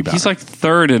best rebounder. He's like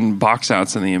third in box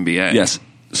outs in the NBA. Yes.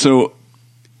 So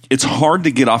it's hard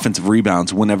to get offensive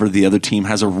rebounds whenever the other team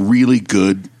has a really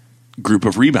good group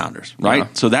of rebounders, right? Yeah.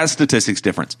 So that's statistics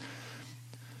difference.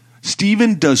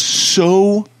 Steven does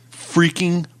so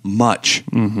freaking much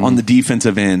on the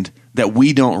defensive end that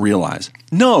we don't realize.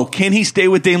 No, can he stay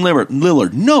with Dame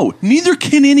Lillard? No, neither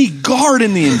can any guard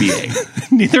in the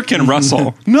NBA. Neither can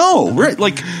Russell. No, right?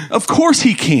 Like, of course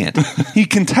he can't. He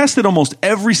contested almost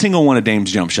every single one of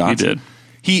Dame's jump shots. He did.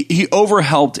 He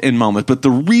overhelped in moments, but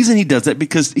the reason he does that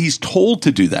because he's told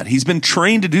to do that. He's been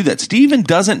trained to do that. Steven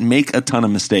doesn't make a ton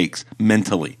of mistakes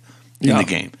mentally in the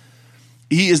game.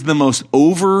 He is the most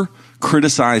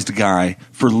criticized guy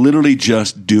for literally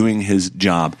just doing his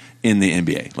job in the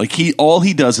NBA. Like all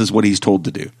he does is what he's told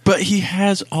to do. But he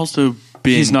has also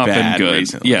been He's not been bad good.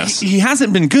 recently. Yes. He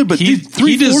hasn't been good, but he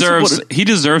deserves.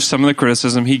 deserves some of the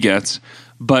criticism he gets,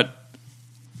 but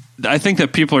I think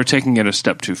that people are taking it a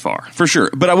step too far. For sure.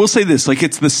 But I will say this, like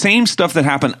it's the same stuff that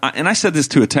happened, and I said this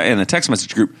to in a text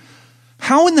message group.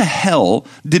 How in the hell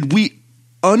did we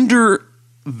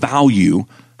undervalue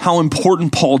how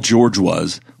important Paul George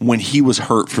was when he was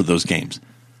hurt for those games?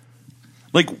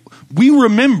 Like, we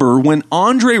remember when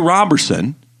Andre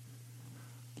Robertson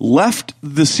left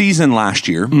the season last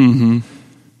year,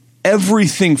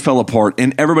 everything fell apart,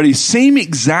 and everybody's same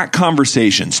exact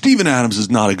conversation. Steven Adams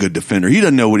is not a good defender. He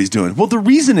doesn't know what he's doing. Well, the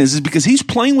reason is because he's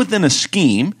playing within a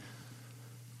scheme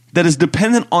that is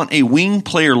dependent on a wing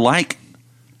player like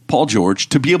Paul George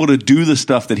to be able to do the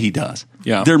stuff that he does.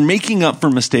 Yeah. They're making up for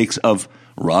mistakes of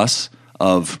Russ,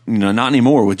 of, not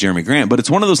anymore with Jeremy Grant, but it's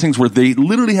one of those things where they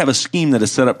literally have a scheme that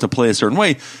is set up to play a certain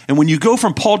way. And when you go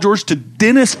from Paul George to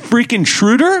Dennis freaking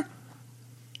Schroeder,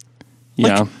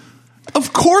 Yeah.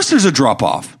 of course there's a drop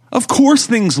off. Of course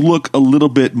things look a little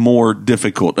bit more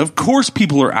difficult. Of course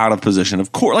people are out of position.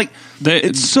 Of course,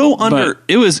 it's so under.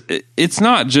 But it's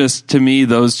not just, to me,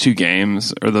 those two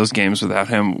games or those games without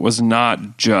him was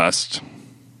not just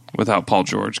without Paul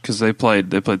George, because they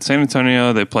played San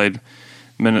Antonio, they played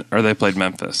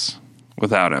Memphis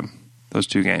without him. Those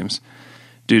two games,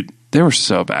 dude, they were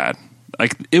so bad.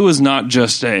 Like, it was not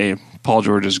just a Paul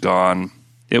George is gone.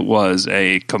 It was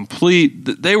a complete.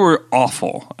 They were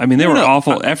awful. I mean, they were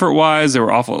awful effort wise. They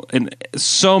were awful in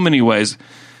so many ways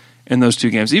in those two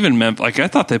games. Even Memphis, like, I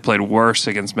thought they played worse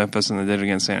against Memphis than they did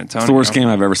against San Antonio. It's the worst game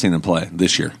I've ever seen them play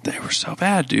this year. They were so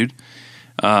bad, dude.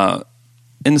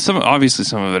 And obviously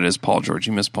some of it is Paul George.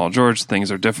 You miss Paul George,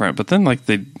 things are different. But then, like,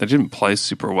 they didn't play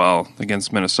super well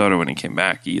against Minnesota when he came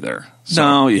back either. So,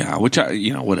 No, yeah, which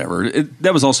whatever.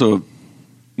 That was also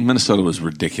Minnesota was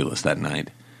ridiculous that night.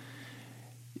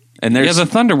 And the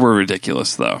Thunder were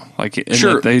ridiculous though. Like,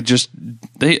 sure, they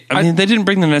didn't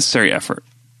bring the necessary effort.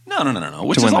 No,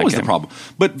 which is always the problem.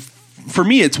 But for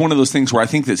me, it's one of those things where I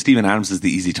think that Steven Adams is the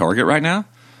easy target right now,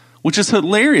 which is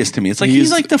hilarious to me. It's like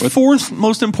he's like the fourth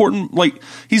most important, like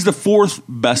he's the fourth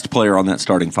best player on that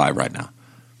starting five right now.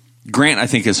 Grant, I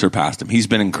think, has surpassed him. He's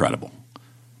been incredible.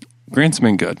 Grant's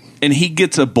been good. And he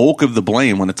gets a bulk of the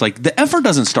blame when it's like the effort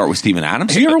doesn't start with Steven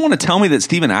Adams. You ever want to tell me that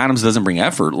Steven Adams doesn't bring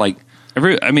effort? Like,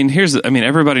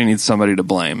 everybody needs somebody to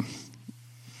blame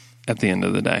at the end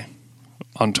of the day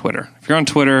on Twitter. If you're on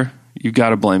Twitter, you got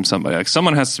to blame somebody. Like,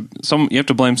 you have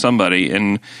to blame somebody,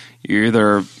 and you're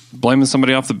either blaming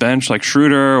somebody off the bench like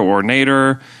Schroeder or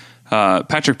Nader.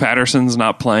 Patrick Patterson's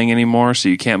not playing anymore, so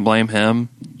you can't blame him.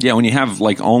 Yeah, when you have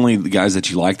like only the guys that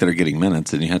you like that are getting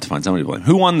minutes, then you have to find somebody to blame.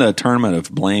 Who won the tournament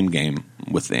of blame game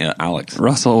with Alex?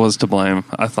 Russell was to blame,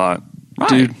 I thought. Right.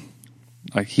 Dude,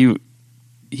 like he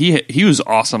was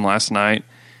awesome last night.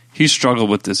 He struggled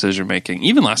with decision making.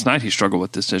 Even last night, he struggled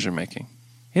with decision making.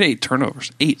 He had 8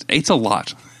 turnovers. 8. 8's a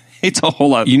lot. It's a whole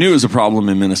lot. You knew it was a problem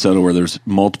in Minnesota where there's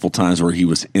multiple times where he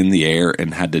was in the air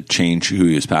and had to change who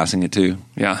he was passing it to.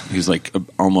 Yeah. He was like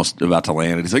almost about to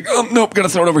land, and he's like, oh, nope, got to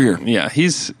throw it over here. Yeah,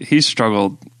 he's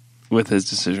struggled with his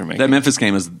decision making. That Memphis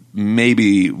game is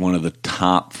maybe one of the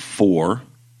top 4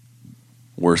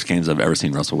 worst games I've ever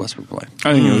seen Russell Westbrook play.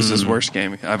 I think it was his worst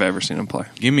game I've ever seen him play.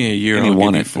 Give me a year, And he I'll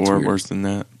won give it. you That's 4 weird. worse than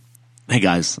that. Hey,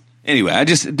 guys. Anyway,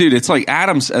 it's like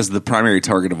Adams as the primary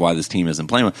target of why this team isn't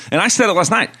playing well. And I said it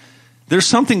last night. There's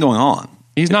something going on.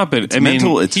 He's not been. It's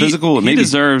mental, it's physical, He maybe-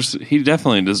 He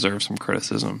definitely deserves some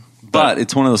criticism. But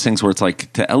it's one of those things where it's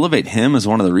like to elevate him is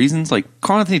one of the reasons. Like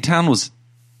Karl Anthony Towns was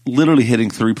literally hitting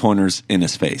 3-pointers in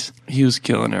his face, He was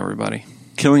killing everybody.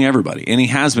 killing everybody, and he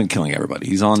has been killing everybody.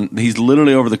 He's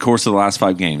literally over the course of the last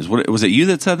 5 games. What was it? You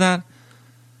that said that?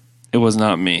 It was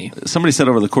not me. Somebody said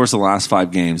over the course of the last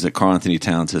 5 games that Karl Anthony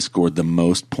Towns has scored the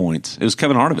most points. It was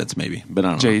Kevin Arnovitz, maybe, but I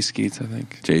don't know. Jay Skeets, I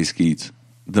think. Jay Skeets,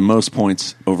 the most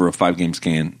points over a 5-game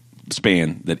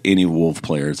span that any Wolf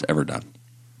player has ever done.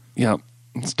 Yep.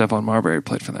 Stephon Marbury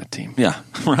played for that team. Yeah,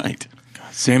 right.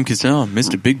 Sam Cassell,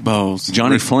 Mr. Big Balls.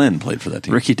 Johnny Flynn played for that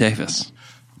team. Ricky Davis.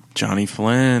 Johnny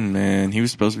Flynn, man. He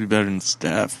was supposed to be better than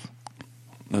Steph.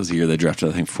 That was the year they drafted,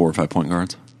 I think, 4 or 5 point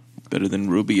guards. Better than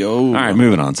Rubio. All right,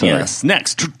 moving on. Sorry. Yes.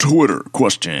 Next Twitter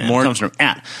question comes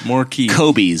from Key.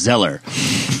 Kobe Zeller,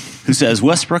 who says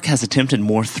Westbrook has attempted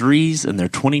more threes in their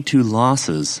 22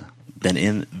 losses than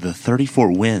in the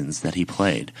 34 wins that he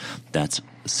played. That's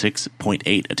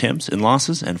 6.8 attempts in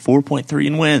losses and 4.3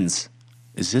 in wins.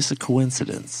 Is this a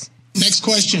coincidence? Next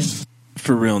question.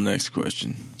 For real, next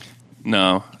question.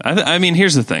 No. I mean,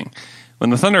 here's the thing.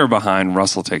 When the Thunder are behind,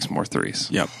 Russell takes more threes.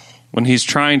 Yep. When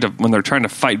they're trying to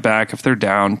fight back, if they're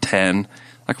down 10,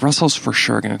 like Russell's for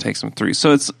sure going to take some threes.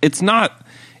 So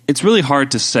it's really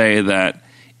hard to say that,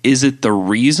 is it the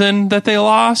reason that they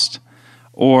lost,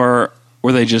 or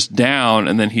were they just down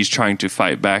and then he's trying to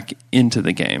fight back into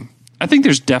the game? I think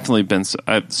there's definitely been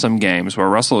some games where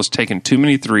Russell has taken too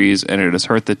many threes and it has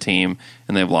hurt the team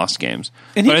and they've lost games.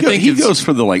 And he goes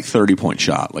for the 30-point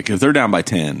shot. Like if they're down by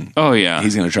 10, oh yeah,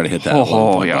 he's going to try to hit that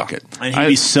 11-point bucket. And he'd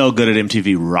be so good at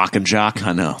MTV Rock and Jock.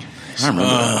 I know. I remember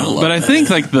that. But I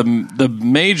think like the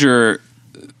major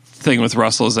thing with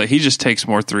Russell is that he just takes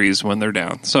more threes when they're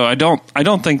down. So I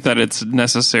don't think that it's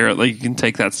necessarily you can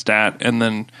take that stat and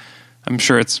then I'm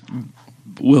sure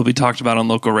will be talked about on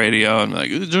local radio and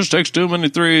like it just takes too many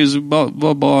threes, blah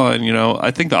blah blah. And I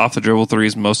think the off the dribble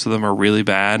threes, most of them are really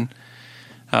bad.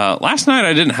 Last night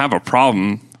I didn't have a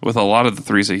problem with a lot of the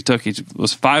threes that he took. He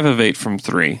was 5 of 8 from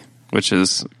 3, which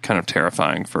is kind of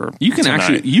terrifying for. You can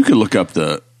tonight. you could look up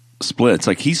the splits.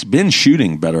 Like he's been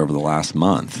shooting better over the last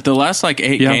month. The last 8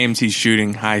 games, he's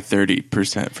shooting high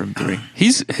 30% from 3.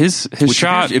 His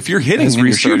shot. If you're hitting, has and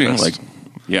you're shooting, resurfaced.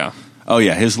 like oh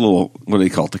yeah, his little what do they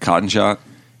call it, the cotton shot.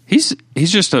 He's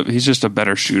just a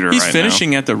better shooter. He's right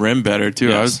finishing now. at the rim better too.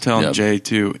 Yes. I was telling Jay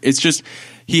too. It's just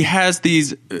he has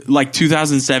these like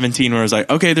 2017 where I was like,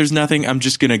 okay, there's nothing. I'm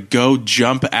just gonna go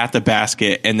jump at the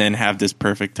basket and then have this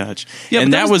perfect touch. Yeah,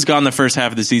 and but that was gone the first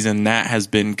half of the season. That has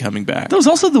been coming back. That was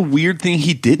also the weird thing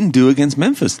he didn't do against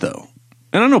Memphis though.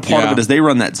 And I know part of it is they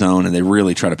run that zone and they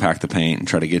really try to pack the paint and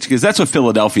try to get you because that's what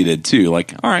Philadelphia did too.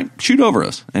 Like, all right, shoot over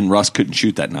us, and Russ couldn't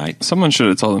shoot that night. Someone should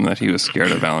have told him that he was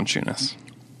scared of Valanciunas.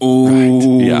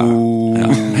 Right. Yeah.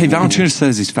 Hey, Valanciunas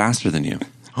says he's faster than you.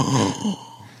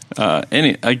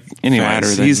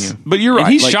 Anyways, but you're right.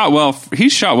 And he shot well. He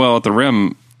shot well at the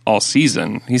rim all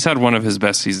season. He's had one of his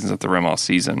best seasons at the rim all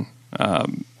season.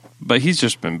 But he's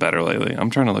just been better lately. I'm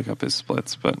trying to look up his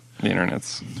splits, but the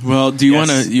internet's. Well, do you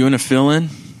want to fill in?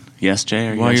 Yes, Jay.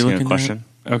 Are you While you're asking looking a question?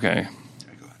 Okay.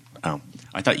 Oh,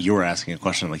 I thought you were asking a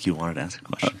question like you wanted to ask a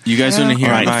question. You guys want to hear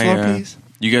All right. my?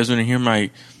 You guys want to hear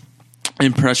my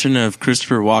impression of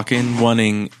Christopher Walken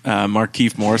wanting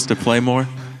Markieff Morris to play more?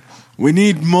 We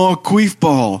need more queef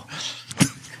ball.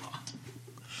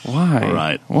 Why? All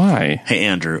right. Why? Hey,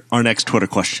 Andrew, our next Twitter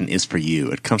question is for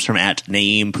you. It comes from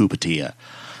 @Naeem Pupatia,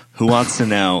 who wants to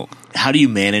know, how do you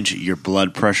manage your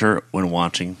blood pressure when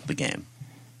watching the game?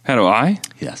 How do I?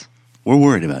 Yes. We're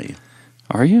worried about you.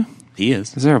 Are you? He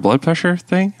is. Is there a blood pressure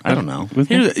thing? I don't know.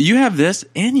 With me? You have this,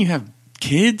 and you have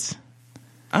kids.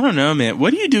 I don't know, man.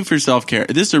 What do you do for self-care?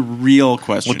 This is a real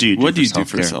question. What do you do for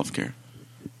for self-care? self-care?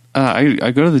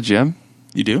 I go to the gym,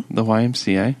 You do? the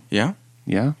YMCA. Yeah.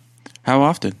 Yeah. How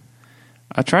often?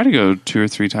 I try to go 2 or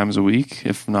 3 times a week,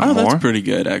 if not Oh, more. that's pretty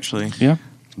good, actually. Yeah.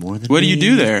 More than What do you me.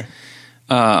 do there?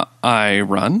 I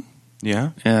run Yeah.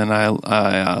 and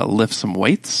I lift some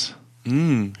weights.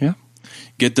 Yeah.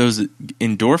 Get those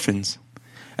endorphins.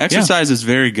 Exercise is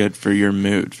very good for your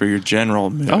mood, for your general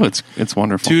mood. Oh, it's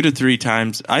wonderful. 2 to 3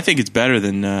 times. I think it's better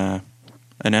than an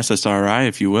SSRI,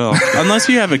 if you will. Unless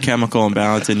you have a chemical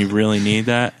imbalance and you really need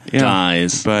that.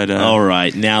 Guys. But, all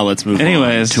right, now let's move on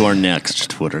anyways. to our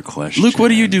next Twitter question. Luke, what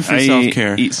do you do for I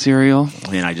self-care? eat cereal.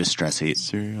 Man, I just stress eat.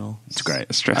 Cereal. It's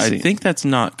great. Stress I eat. think that's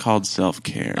not called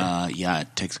self-care. Yeah,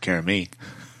 it takes care of me.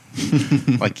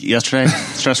 Like yesterday,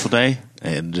 stressful day,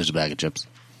 and just a bag of chips.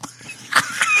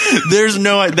 There's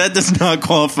that does not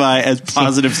qualify as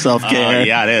positive self-care.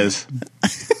 Yeah, it is.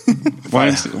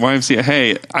 YMCA.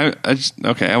 Hey,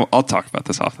 I'll talk about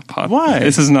this off the pod. Why?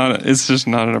 It's just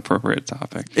not an appropriate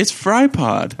topic. It's Fry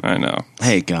Pod. I know.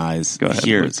 Hey guys, Go ahead,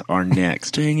 here's our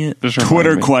next Dang it. Just remind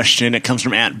Twitter me. question. It comes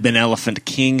from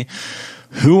 @BenElephantKing.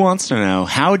 Who wants to know,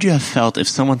 how would you have felt if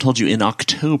someone told you in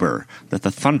October that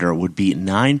the Thunder would be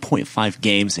 9.5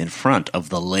 games in front of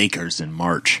the Lakers in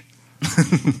March?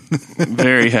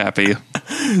 Very happy.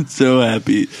 So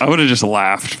happy. I would have just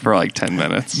laughed for like 10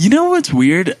 minutes. You know what's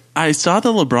weird? I saw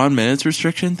the LeBron minutes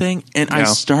restriction thing, and I Yeah.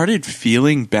 started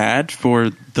feeling bad for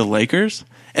the Lakers.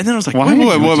 And then I was like, Why wait,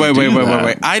 would you do that?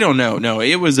 wait. I don't know. No,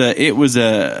 it was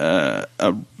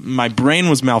my brain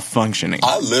was malfunctioning.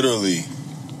 I literally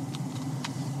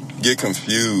get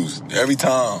confused every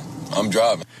time I'm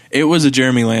driving. It was a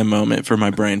Jeremy Lamb moment for my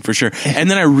brain, for sure. And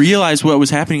then I realized what was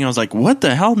happening. I was like, what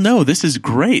the hell? No, this is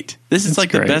great. This is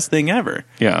like great. the best thing ever.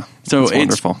 Yeah. So it's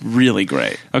wonderful. really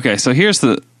great. Okay, so here's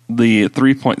the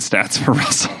 3-point stats for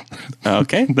Russell.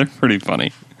 Okay. They're pretty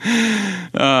funny.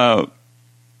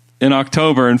 In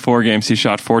October, in 4 games, he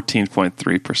shot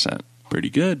 14.3%. Pretty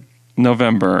good.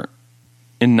 November,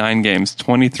 in 9 games,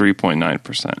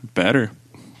 23.9%. Better.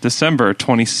 December,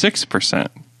 26%.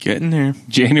 Getting there.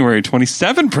 January,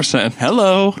 27%.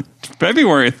 Hello.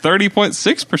 February,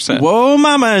 30.6%. Whoa,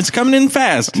 mama, it's coming in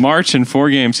fast. March, in 4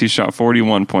 games, he shot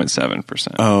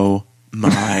 41.7%. Oh,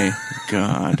 my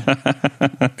God.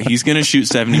 He's going to shoot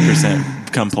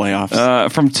 70% come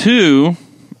playoffs. From 2,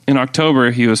 in October,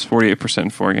 he was 48% in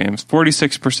 4 games,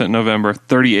 46% November,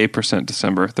 38%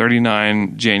 December,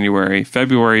 39% January,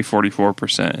 February,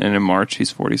 44%, and in March,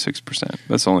 he's 46%.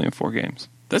 That's only in 4 games.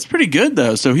 That's pretty good,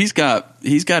 though. So he's got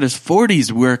his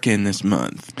 40s working this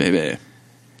month, baby.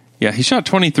 Yeah, he shot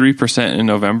 23% in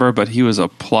November, but he was a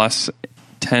plus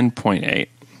 10.8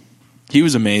 He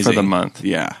was amazing. for the month.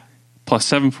 Yeah. Plus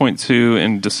 7.2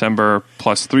 in December,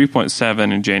 plus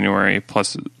 3.7 in January,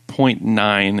 plus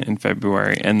 0.9 in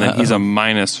February, and then he's a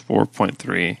minus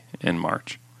 4.3 in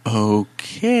March.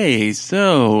 Okay,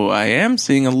 so I am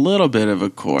seeing a little bit of a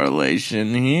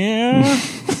correlation here.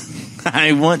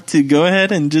 I want to go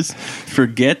ahead and just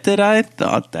forget that I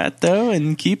thought that, though,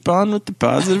 and keep on with the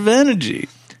positive energy.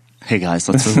 Hey guys,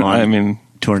 let's move on I mean,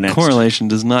 to our next. correlation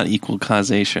does not equal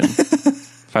causation.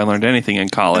 If I learned anything in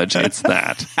college, it's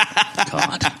that.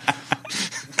 God.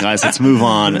 Guys, let's move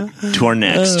on to our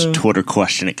next Twitter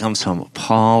question. It comes from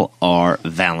Paul R.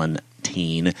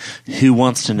 Valentine, who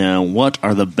wants to know, what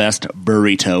are the best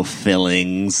burrito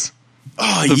fillings?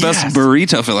 Oh, The best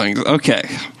burrito fillings. Okay.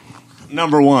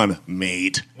 Number 1,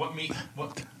 meat. What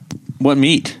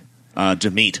meat?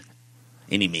 Meat.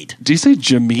 Any meat. Do you say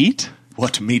Jameet?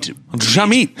 What meat?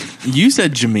 Jamit. You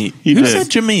said Jameet. He Who did. said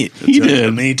Jameet? He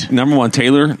did. Meat. Number 1,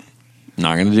 Taylor.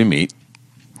 Not going to do meat.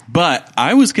 But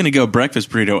I was going to go breakfast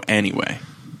burrito anyway.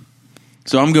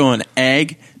 So I'm going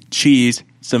egg, cheese,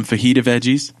 some fajita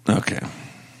veggies, Okay.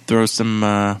 throw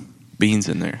some beans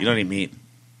in there. You don't eat meat.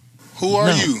 Who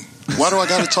are you? Why do I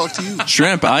got to talk to you?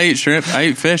 Shrimp. I eat shrimp. I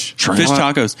eat fish. Fish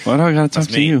tacos. Why do I got to talk That's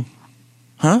to me. you?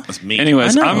 Huh? That's meat.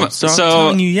 Anyways, I know. I'm So I'm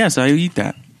telling you, yes, I eat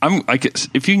that.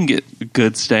 if you can get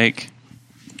good steak,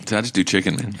 So I just do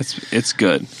chicken, man. it's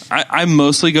good. I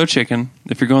mostly go chicken.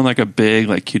 If you're going like a big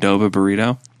like Qdoba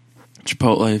burrito,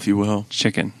 Chipotle, if you will.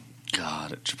 chicken.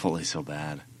 God, Chipotle's so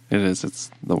bad. It is. It's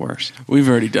the worst. We've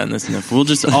already done this enough. We'll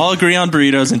just all agree on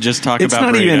burritos and just talk It's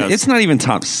about not burritos. even. It's not even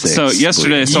top 6. So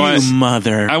yesterday, You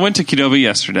mother. I went to Qdoba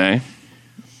yesterday.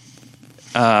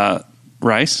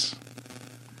 Rice,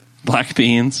 black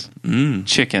beans,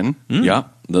 chicken, Yeah,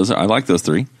 those are. I like those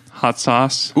 3. hot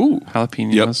sauce, Ooh.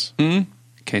 jalapenos, Yep.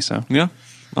 queso, Yeah,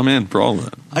 I'm in for all of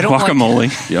that. I don't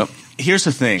guacamole. Yep. Here's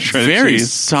the thing. Very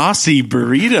cheese. saucy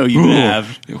burrito you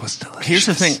have. It was delicious. Here's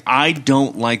the thing. I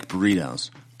don't like burritos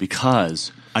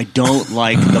because I don't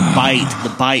like the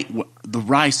bite, the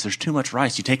rice. There's too much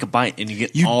rice. You take a bite and you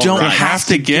get You all don't rice. have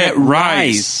to get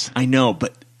rice. I know,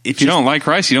 but If you don't like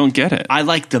rice, you don't get it. I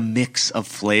like the mix of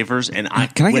flavors, and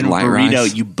Can I get when light burrito,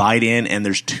 rice? you bite in, and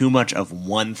there's too much of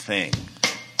one thing.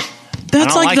 That's I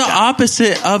don't like like the that.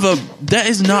 opposite of a. That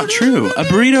is not true. A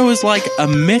burrito is like a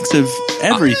mix of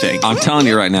everything. I'm telling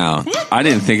you right now, I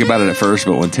didn't think about it at first,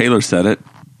 but when Taylor said it,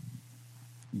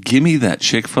 give me that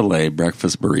Chick-fil-A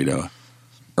breakfast burrito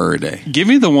a day. Give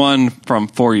me the one from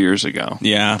 4 years ago.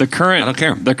 Yeah. The current. I don't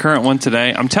care. The current one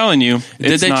today. I'm telling you,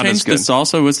 Did it's they not change as the good.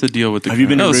 salsa? What's the deal with the? Have you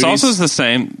been No, to the Rudy's? salsa's the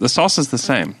same. The salsa's the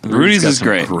same. Rudy's Rudy's got is some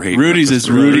great. Rudy's is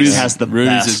Rudy's Rudy's has the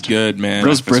Rudy's best. is good, man.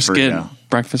 Those Breakfast brisket burrito.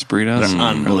 breakfast burritos They're are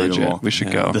unbelievable. legit. We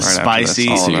should go. The right after this, spicy-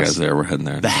 all See of you us. guys there. We're heading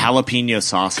there. The jalapeno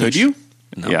sausage. Could you?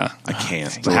 Yeah. I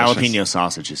can't. The Delicious. jalapeno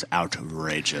sausage is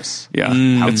outrageous. Yeah.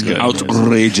 It's good.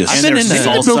 Outrageous. And been their in there.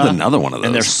 I salsa, build another one of those.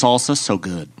 and their salsa so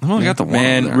good. I've only got the one.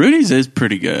 Man, over there. Rudy's is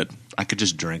pretty good. I could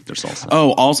just drink their salsa.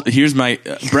 Oh, also, here's my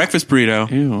breakfast burrito.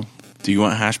 Ew. Do you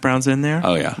want hash browns in there?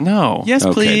 Oh yeah. No. Yes,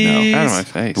 Okay, please. no. Out of my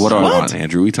face. What do I What? want,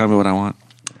 Andrew? Will you tell me what I want?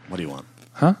 What do you want?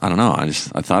 I don't know. I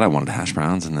thought I wanted hash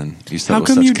browns, and then you said How it with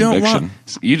come such you don't conviction.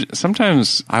 want-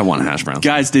 Sometimes I want hash browns.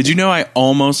 Guys, did you know I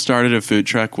almost started a food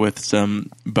truck with some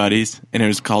buddies, and it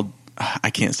was called I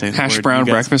can't say the hash word. brown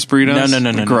You guys- breakfast burritos.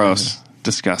 No. Gross.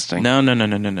 Disgusting. No.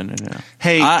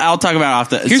 Hey, I'll talk about it off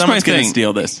the. Here's Someone's my gonna thing.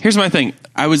 steal this. Here's my thing.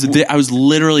 I was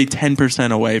literally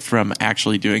 10% away from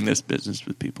actually doing this business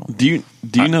with people. Do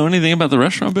you know anything about the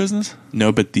restaurant business?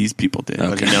 No, but these people did.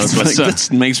 Okay. he knows Like, what's up.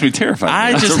 this makes me terrified.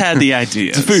 I just had the idea.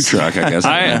 It's a food truck, I guess. It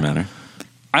doesn't matter.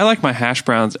 I like my hash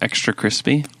browns extra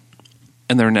crispy,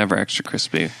 and they're never extra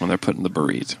crispy when they're put in the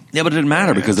burrito. Yeah, but it didn't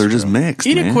matter because they're just mixed.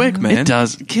 Eat it quick, man. It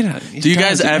does. Get out. Do you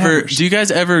guys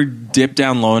ever dip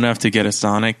down low enough to get a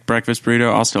Sonic breakfast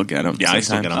burrito? I'll still get them. Yeah, I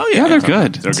still get them. Oh, Yeah, they're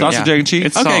good. They're good. Sausage, Yeah. egg, and cheese?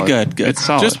 It's Okay, solid. good. It's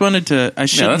solid. Just wanted to. I Yeah,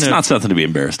 shouldn't that's have. not something to be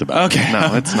embarrassed about. Okay.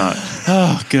 No, it's not.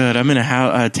 Oh, good. I'm in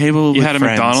a table. You with had a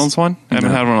friends. McDonald's one? I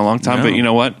haven't had one in a long time, No. but you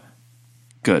know what?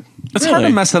 Good. It's hard to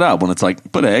Really? mess it up when it's like,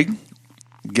 put egg,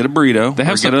 get a burrito, They or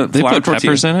have get a they flour put tortilla.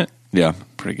 peppers in it. Yeah.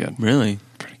 Pretty good. You Really?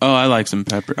 Oh, I like some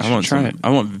pepper. I want try some, it. I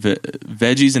want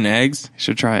veggies and eggs.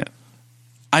 should try it.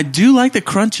 I do like the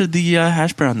crunch of the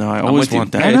hash brown, though. I always with you.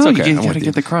 want that. I It's know. okay. You I'm gotta with get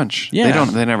you. the crunch. Yeah.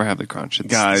 They never have the crunch.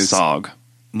 It's Guys. sog.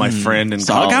 My friend in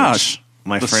Saw college. gosh.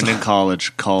 My friend in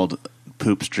college called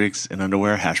poop streaks in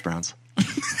underwear hash browns.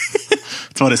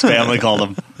 That's what his family called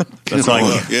them. That's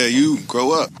like Yeah, you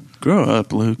grow up. Grow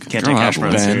up, Luke. can't Grow take up, hash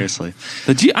browns Ben. seriously.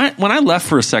 When I left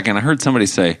for a second, I heard somebody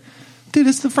say, dude,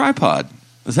 it's the fry pod.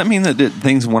 Does that mean that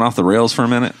things went off the rails for a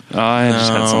minute? I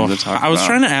just had something to talk about. I was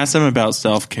trying to ask them about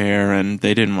self-care, and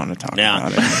they didn't want to talk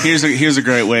about it. Here's a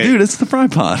great way. Dude, it's the fry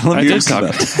pod. Let I me did talk talk.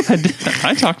 about it.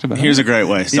 I talked about Here's it. a great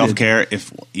way. Self care.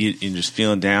 If you're just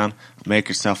feeling down, make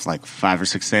yourself like 5 or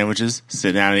 6 sandwiches.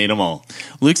 Sit down and eat them all.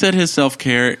 Luke said his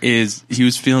self-care is he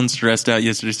was feeling stressed out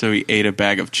yesterday, so he ate a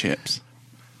bag of chips.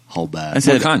 Whole bag. I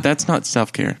said, kind? that's not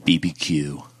self-care.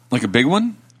 BBQ. Like a big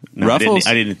one? No, Ruffles?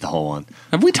 I didn't eat the whole one.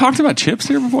 Have we talked about chips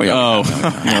here before? Oh,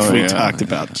 We talked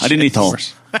about. I didn't eat the whole.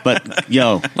 But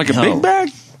yo, Like a yo. big bag?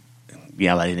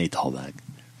 Yeah, but I didn't eat the whole bag.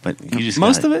 But you just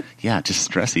Most gotta- of it? Yeah, just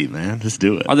stress eat, man. Just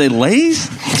do it. Are they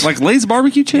Lay's? Like Lay's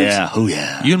barbecue chips? Yeah. Oh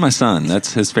yeah. You and my son,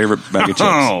 that's his favorite bag of chips.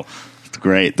 Oh, it's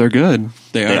great. They're good.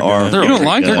 they They are. are. good. They're You don't okay.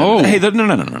 like They're- it? Oh. Hey,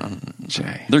 no.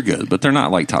 Jay. They're good, but they're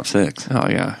not like top 6. Oh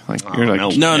yeah. Like you're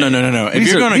like no. No. If These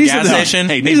you're are- going to a these are gas the- station,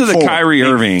 Hey, These name are the 4. Kyrie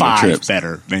Name Irving 5 chips.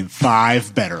 better. Name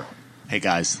 5 better. Hey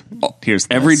guys, here's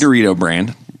Every this. Dorito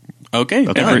brand. okay,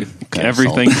 every, done. Okay,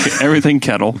 everything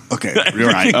kettle. Okay, you're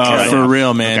right. Oh, for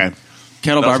real, man. Okay.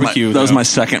 Kettle barbecue. That was though. my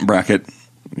second bracket.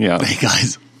 Yeah. Hey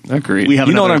guys, Agreed. we have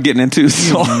You know what another- I'm getting into?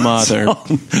 Salt, mother.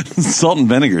 salt and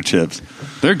vinegar chips.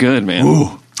 They're good, man.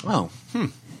 Oh,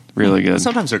 Really good.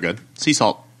 sometimes they're good. Sea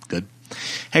salt, good.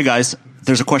 Hey guys,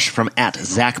 there's a question from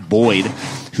 @Zach Boyd,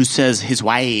 who says his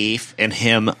wife and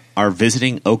him are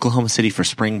visiting Oklahoma City for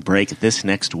spring break this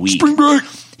next week. Spring break.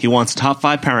 He wants top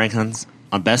 5 power rankings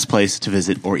on best place to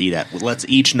visit or eat at. Let's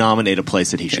each nominate a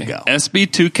place that he should go. SB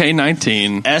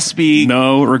 2K19. SB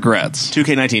No regrets.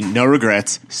 2K19, no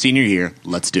regrets. Senior year,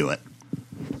 let's do it.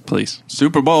 Please.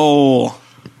 Super Bowl.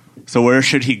 So where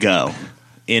should he go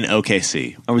in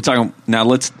OKC? Are we talking now?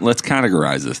 Let's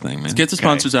categorize this thing, man. Get the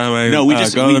sponsors out of the way. No, we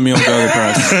go we- the meal, go the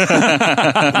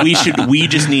price. We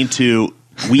just need to.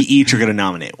 We each are going to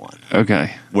nominate one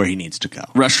Okay. where he needs to go.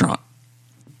 Restaurant.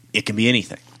 It can be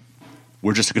anything.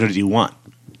 We're just going to do one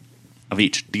of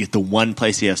each to get the one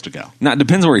place he has to go. Now it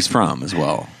depends where he's from as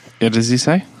well. Yeah, does he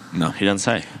say? No, He doesn't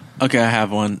say. Okay, I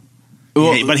have one.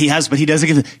 Hey, but he doesn't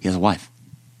give. He has a wife.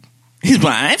 His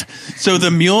wife. So the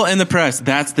mule and the press,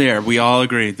 that's there. We all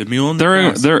agree. The mule and the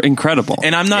press. They're incredible.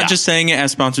 And I'm not Yeah. just saying it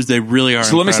as sponsors. They really are.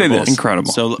 So let me say incredible. this.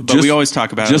 Incredible. So, but Just- we always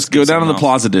talk about it. just Let's go get down to the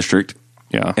someone else. Plaza District,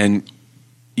 yeah. and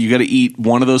you got to eat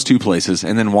one of those 2 places,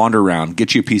 and then wander around.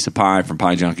 Get you a piece of pie from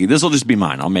Pie Junkie. This will just be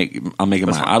mine. I'll make it mine.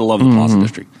 I love the Plaza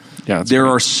District. Yeah, it's there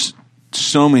great. are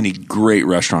so many great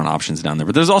restaurant options down there,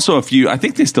 but there's also a few. I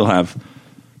think they still have.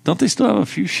 Don't they still have a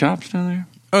few shops down there?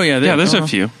 Oh yeah, Yeah, there's a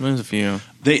few. There's a few.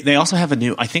 They also have a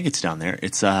new. I think it's down there.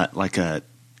 It's like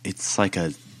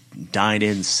a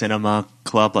dine-in cinema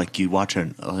club. Like you watch a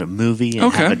movie and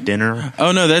Okay. have a dinner.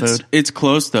 Oh no, Food. it's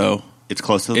close though. It's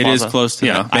close to the It is plaza. close to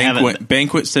Yeah. the I haven't-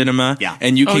 banquet cinema. Yeah.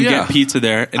 and you Oh, can yeah. get pizza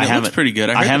there, and I it looks haven't- pretty good.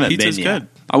 I I heard haven't the pizza's been yet. good.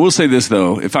 I will say this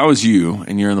though: if I was you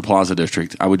and you're in the Plaza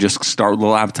District, I would just start with a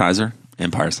little appetizer,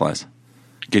 Empire Slice.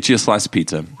 Get you a slice of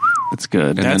pizza. It's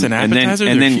good. That's an appetizer.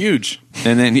 They're huge.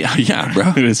 And then, yeah, bro.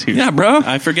 It is huge. Yeah, bro.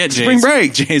 I forget Spring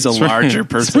break. Jay's a larger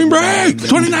person. Spring break. than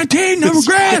 2019. No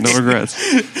regrets. No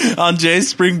regrets. On Jay's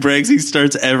spring breaks, he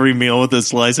starts every meal with a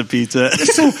slice of pizza.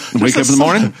 Wake up in the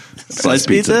morning. Slice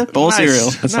pizza, bowl cereal.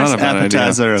 That's not a bad idea.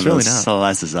 Appetizer It's of really a not.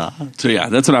 slices up. So yeah,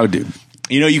 that's what I would do.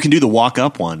 You know, you can do the walk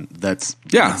up one.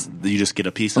 Yeah. You just get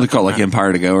a piece They of call it like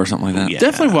Empire to Go or something like that. Yeah.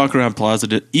 Definitely walk around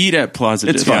Plaza. Eat at Plaza.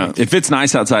 It's fun. If it's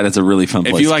nice outside, it's a really fun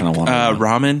place. If you like to kinda wander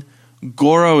around. ramen,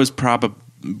 Goro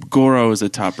is a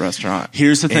top restaurant.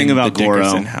 Here's the thing in about the Goro.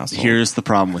 Dickerson household. Here's the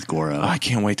problem with Goro. Oh, I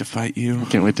can't wait to fight you.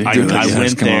 Can't wait to I do it.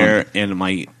 went come there and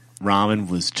my ramen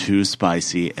was too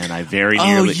spicy, and I very Oh,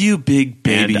 nearly you big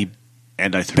baby.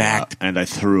 and I threw backed. up, and I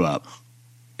threw up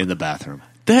in the bathroom.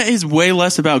 That is way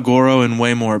less about Goro and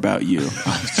way more about you.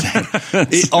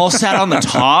 It all sat on the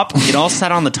top. It all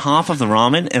sat on the top of the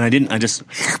ramen, and I just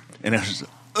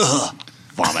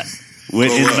vomit.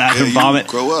 Went in the bathroom, you vomit,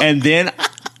 grow up. and then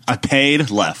I paid,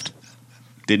 left.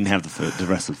 Didn't have the food, the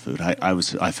rest of the food.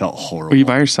 I felt horrible. Were you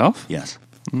by yourself? Yes.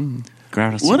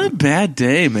 What a bad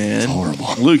day, man.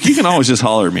 Horrible. Luke, you can always just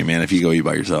holler at me, man, if you go eat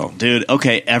by yourself. Dude,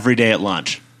 okay, every day at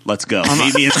lunch. Let's go.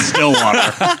 Meet me in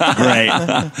Stillwater. Great.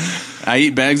 I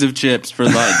eat bags of chips for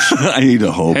lunch. I need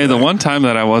a hope. Hey, the one time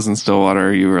that I was in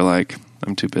Stillwater, you were like,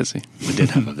 I'm too busy. We did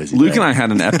have a busy Luke day. and I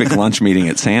had an epic lunch meeting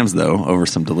at Sam's, though, over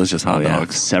some delicious hot Oh, yeah,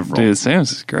 dogs. several. Dude,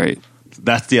 Sam's is great.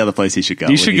 That's the other place he should go.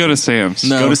 You should go to Sam's.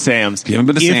 Go to Sam's. If you haven't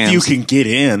been to if Sam's- you can get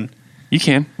in. You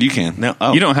can. You can. No,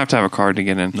 oh. You don't have to have a card to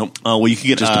get in. Nope. Oh, well, you can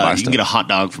get Just to buy you stuff. can get a hot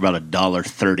dog for about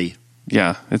 $1.30.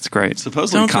 Yeah, it's great.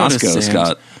 Supposedly Don't go to Costco's Sam's.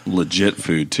 got legit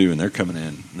food, too, and they're coming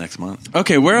in next month.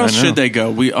 Okay, where else I know. should they go?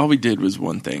 All we did was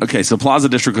one thing. Okay, so Plaza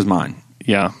District was mine.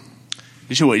 Yeah.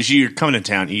 You're coming to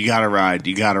town. You gotta ride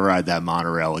that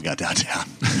monorail that got downtown.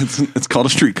 It's called a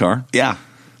streetcar. Yeah,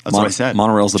 that's what I said.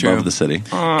 Monorail's True. above the city.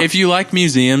 If you like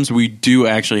museums, we do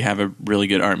actually have a really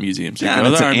good art museum. So Yeah, go and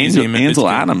to it's the an art Ansel, museum if it's good.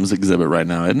 Adams exhibit right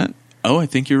now, isn't it? Oh, I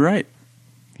think you're right.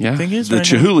 Yeah. I think it is The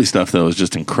right now. Chihuly stuff, though, is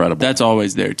just incredible. That's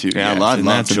always there too. Yeah, I Yes, love and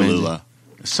that's amazing. Cholula.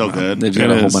 It's so good. They've got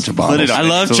It a whole is. bunch of Put bottles. it on. I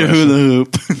love It's Chihuahua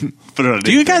Hoop. Put it on.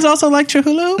 Do you guys also like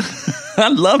Chihuahua Hoop? I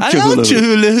love I Chihuly. love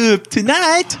Chihuahua Hoop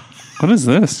tonight. What is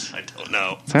this? I don't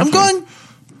know. What's I'm happening? going.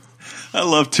 I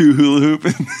love two hula hoop.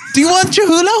 Do you want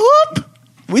Chihuahua Hoop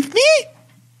with me?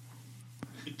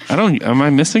 Am I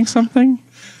missing something?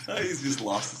 He's just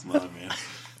lost his mind, man.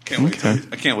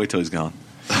 I can't wait till he's gone.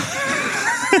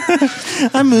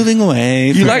 I'm moving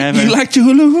away. You like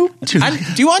Chihuly hoop?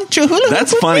 Do you want Chihuahua Hoop?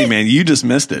 That's with funny, me? man. You just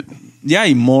missed it. Yeah,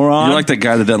 you moron. You're like that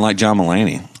guy that doesn't like John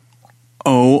Mulaney.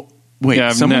 Oh, wait. Yeah,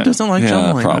 I've someone doesn't like yeah,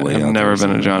 John Mulaney. probably. I've Yeah, never there's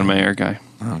been a John Mayer guy.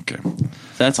 Okay.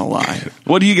 That's a lie.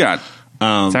 What do you got?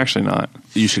 It's actually not.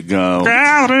 You should go.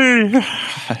 Howdy.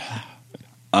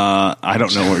 I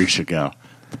don't know where you should go.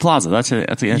 The Plaza. That's it.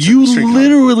 That's the answer. You Streetcar.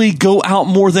 literally go out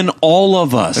more than all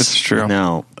of us. It's true.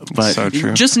 No, but So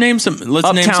true. Just name some.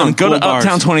 Let's name some. Uptown. Go cool to bars.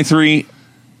 Uptown 23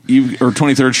 or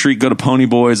 23rd Street. Go to Pony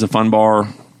Boys, a fun bar.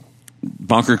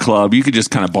 Bunker Club. You could just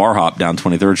kind of bar hop down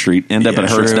 23rd Street. End up Yeah, at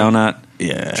Hertz true. Donut.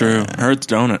 yeah, True. Hurts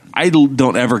Donut. I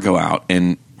don't ever go out,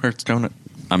 and Hurts Donut.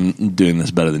 I'm doing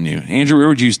this better than you, Andrew. Where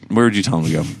would you tell him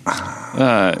to go?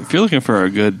 If you're looking for a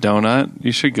good donut,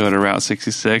 you should go to Route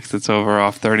 66. It's over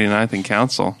off 39th and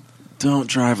Council. Don't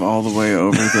drive all the way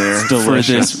over there for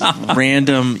delicious. this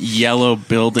random yellow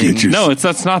building. Get your- No,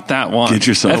 that's not that one. Get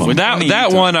yourself one. that Which one are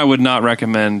that you one I would not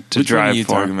recommend to Which one drive are you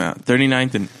for. talking about?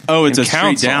 39th and it's And a street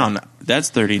Council. down. That's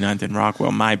 39th and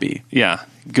Rockwell. Might be. Yeah,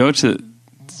 go to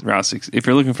Route 6 if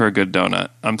you're looking for a good donut.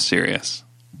 I'm serious.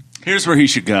 Here's where he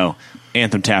should go.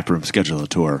 Anthem Tap Room. Schedule a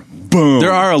tour.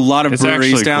 There are a lot of It's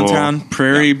breweries actually downtown. cool.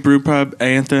 Prairie Brew Pub.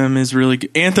 Anthem is really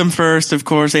good. Anthem first, of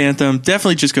course. Anthem.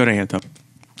 Definitely just go to Anthem.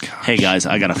 Hey guys,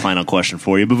 I got a final question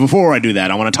for you. But before I do that,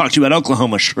 I want to talk to you about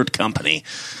Oklahoma Shirt Company.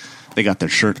 They got their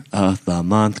Shirt of the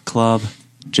Month Club.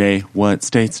 Jay, what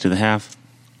states do they have?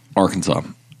 Arkansas,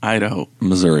 Idaho,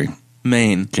 Missouri,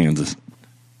 Maine, Kansas,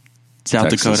 South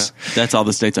Texas. Dakota. That's all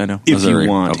the states I know. If Missouri, you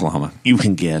want, Oklahoma. you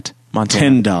can get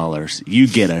Montana. $10. You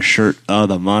get a Shirt of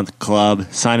the Month Club.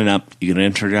 Signing up, you get an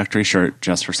introductory shirt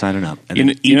just for signing up. And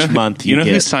then each month you know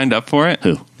who get signed up for it?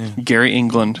 who? Gary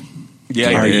England.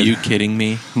 Yeah, Are you kidding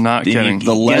me? Not kidding. the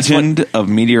Guess what? legend of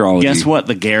meteorology? Guess what?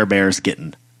 The Gare Bear's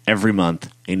getting every month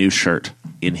a new shirt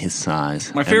in his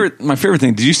size. My favorite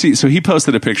thing. Did you see? So he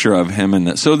posted a picture of him,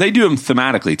 and so they do them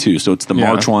thematically too. So it's the Yeah.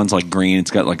 March ones, like green.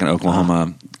 It's got like an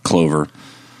Oklahoma clover.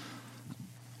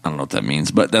 I don't know what that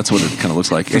means, but that's what it kind of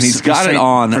looks like. And he's got it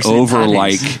on for St. over Patty's.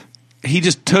 like he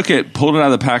just took it, pulled it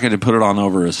out of the packet, and put it on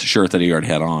over his shirt that he already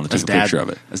had on. And took a picture of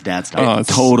it. As dad Oh, style.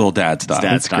 it's Total dad style.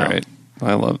 dad It's style. great.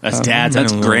 I love That's that. dad's.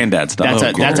 That's granddad stuff.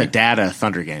 That's a dad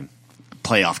Thunder game,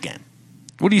 playoff game.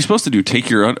 What are you supposed to do? Take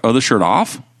your other shirt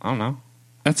off? I don't know.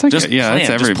 That's like Just yeah, that's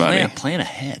plan, everybody. Just plan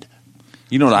ahead.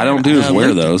 You know what I don't do is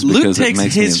wear those Luke because takes it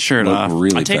makes his me shirt look off.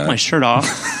 really I take fat. my shirt off.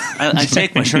 I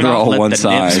take my shirt They're off. all let one the nips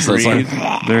size, so it's breathe.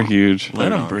 They're huge.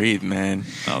 Let him breathe, man.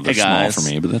 Oh, they're Hey, small guys. for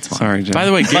me, but that's fine. Sorry, Jay. By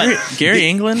the way, Gary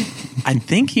England, I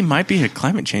think he might be a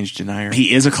climate change denier.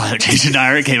 He is a climate change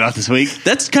denier. It came out this week.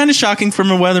 That's kind of shocking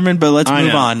from a weatherman, but let's I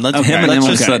move know. on. Let's Okay. let's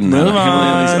Him just sudden move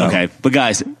now. on. Okay, but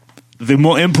guys, the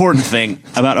more important thing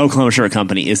about Oklahoma Shirt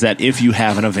Company is that if you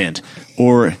have an event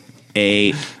or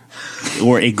a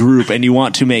group and you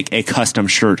want to make a custom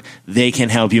shirt, they can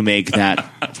help you make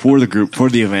that for the group, for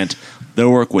the event.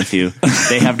 They'll work with you.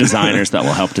 They have designers that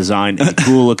will help design a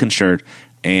cool looking shirt,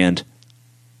 and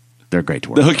they're great to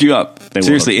work They'll with. hook you up. will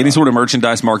Seriously, hook you any up. sort of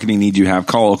merchandise marketing need you have,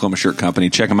 call Oklahoma Shirt Company.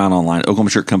 Check them out online,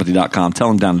 oklahomashirtcompany.com. Tell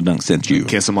them Down to Dunk sent you.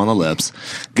 Kiss them on the lips.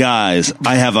 Guys,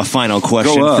 I have a final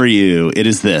question Go up. for you. It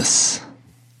is this.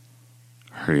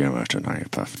 Hurry up after now, you're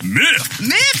puffed. Miffed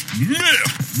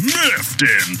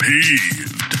and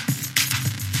peeved.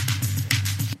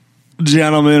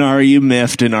 Gentlemen, are you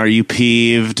miffed and are you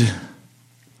peeved?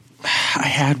 I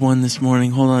had one this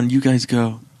morning. Hold on, you guys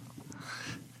go.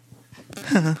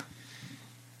 I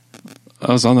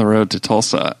was on the road to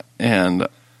Tulsa and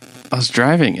I was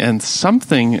driving and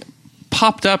something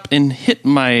popped up and hit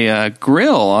my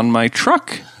grill on my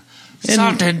truck. And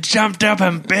Something jumped up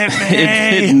and bit me.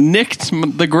 it nicked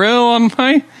the grill on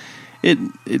my. It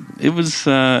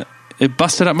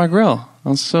busted up my grill. I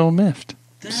was so miffed.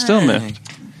 Still miffed.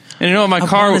 And you know what? My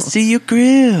car. want to see you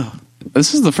grill.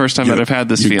 This is the first time that I've had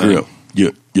this feeling.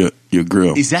 Your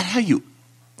grill. Is that how you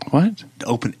What?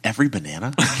 open every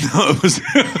banana? It was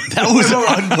That was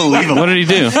unbelievable. What did he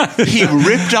do? He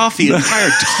ripped off the entire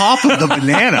top of the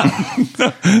banana.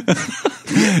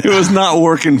 it was not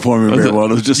working for me very well.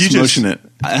 It was just smushing it.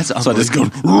 That's So I just go,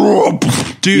 You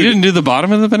didn't do the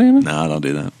bottom of the banana? no, I don't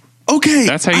do that. Okay,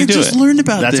 That's how you I do just it. learned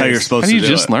about That's this. how you're supposed How do to you do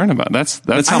just it. learn about it? That's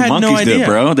That's I how had no monkeys do idea. it,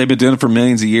 bro. They've been doing it for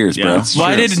millions of years, Yeah, bro. it's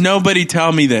Why true. did nobody tell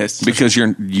me this? Because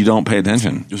you don't pay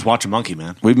attention. Just watch a monkey,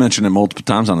 man. We've mentioned it multiple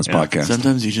times on this Yeah. podcast.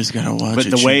 Sometimes you just gotta watch. But a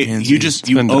the way chimpanzee.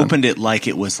 you been done. opened it like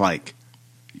it was like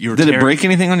you were Did it break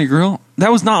anything on your grill?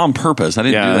 That was not on purpose. I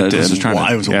didn't Yeah, do that. it I was did. just trying Wow,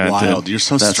 to. it was Yeah, it wild. did. You're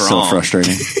so That's strong. so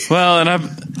frustrating. Well, and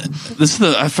this is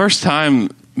the first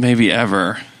time maybe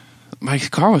ever. My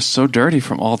car was so dirty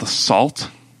from all the salt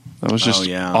that was just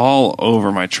yeah. all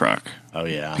over my truck Oh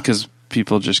yeah. because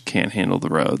people just can't handle the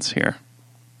roads here.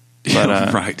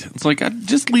 But right. It's like I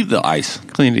just leave the ice.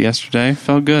 cleaned it yesterday.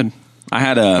 Felt good. I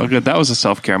had Felt a. good. That was a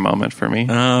self-care moment for me.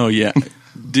 Oh yeah,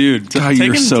 dude. God, you're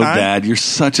taking so time- dad. You're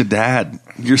such a dad.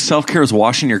 Your self care is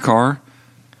washing your car.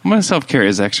 My self-care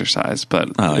is exercise, but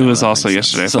Oh, it yeah, was that also makes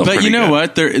sense. yesterday. I So- felt But pretty you know good.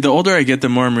 what? The older I get, the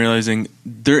more I'm realizing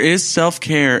there is self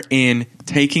care in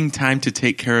taking time to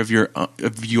take care of your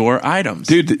items,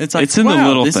 Dude, It's like it's in the wow,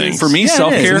 little this things. is- For me, yeah, it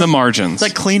self-care- is. in the margins. It's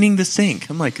like cleaning the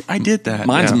sink. I'm like, I did that.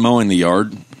 Mine's Yeah. mowing the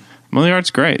yard. Milliard's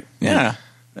great. yeah.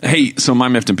 Hey, so my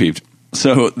miffed and peeved.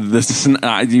 So this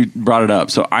is, you brought it up.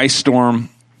 So ice storm.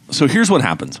 So here's what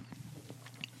happens.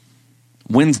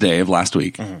 Wednesday of last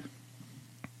week,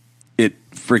 it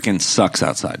freaking sucks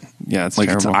outside. Yeah, it's like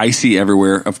terrible. it's icy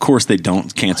everywhere. Of course, they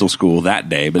don't cancel school that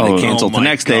day, but Oh, they canceled oh the my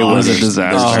next day. God. Was It was a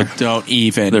disaster. Oh, don't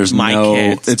even. There's my no.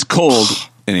 kids. It's cold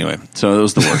anyway. So it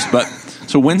was the worst. But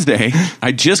so Wednesday,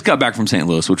 I just got back from St.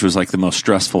 Louis, which was like the most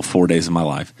stressful 4 days of my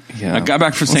life. Yeah. I got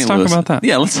back from Let's St. talk Louis. about that.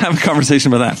 Yeah, let's have a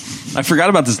conversation about that. I forgot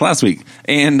about this last week,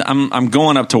 and I'm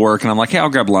going up to work, and I'm like, hey, I'll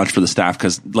grab lunch for the staff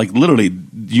because like literally,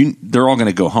 they're all going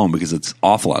to go home because it's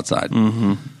awful outside.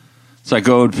 Mm-hmm. So I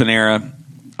go to Panera.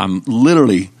 I'm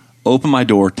literally open my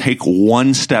door, take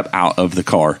one step out of the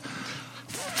car,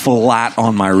 flat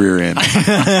on my rear end.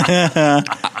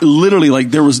 Literally,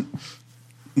 like there was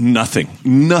nothing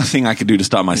I could do to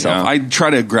stop myself. Yeah. I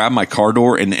try to grab my car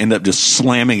door and end up just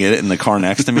slamming it in the car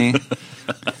next to me.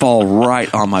 Fall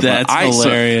right on my butt. That's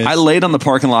hilarious. I laid on the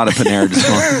parking lot of Panera just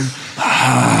going,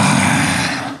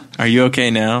 Are you okay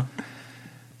now?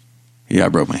 yeah, I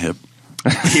broke my hip.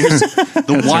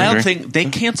 The wild thing, they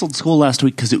canceled school last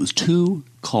week because it was too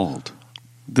cold.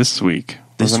 This week.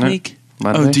 This wasn't it? week?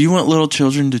 Monday? Oh, do you want little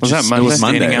children to Was just that Monday? be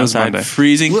standing Monday. It was outside, Monday.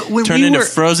 freezing, When turn we into were-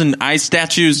 frozen ice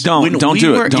statues? Don't When do we it.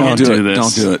 were- Don't do do it. this.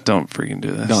 Don't do it. Don't freaking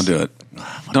do this. Don't do it.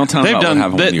 Don't tell them They've about what done.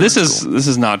 happened when you were This in is school. this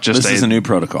is not just This is a new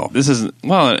protocol. This is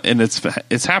well, and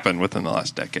it's happened within the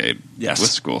last decade. Yes. with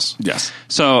schools. Yes.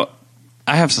 So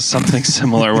I have something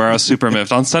similar where I was super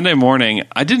miffed on Sunday morning.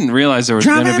 I didn't realize there was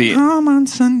going to be home on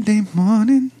Sunday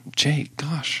morning. Jay.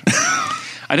 Gosh,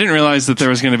 I didn't realize that there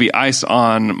was going to be ice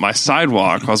on my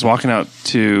sidewalk. I was walking out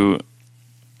to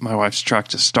my wife's truck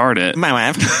to start it. My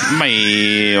wife.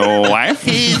 My wife.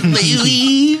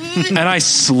 And I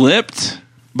slipped,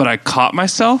 but I caught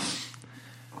myself.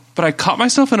 But I caught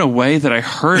myself in a way that I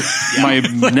hurt my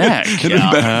neck.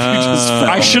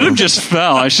 I should have just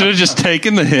fell. I should have just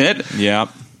taken the hit. Yeah.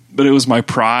 But it was my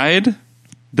pride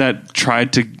that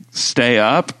tried to stay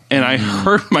up, and I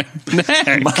hurt my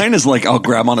neck. Mine is like I'll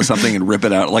grab onto something and rip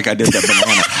it out like I did that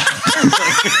banana.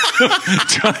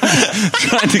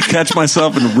 trying to catch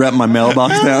myself and rip my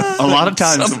mailbox down. A lot of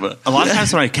times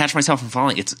when I catch myself from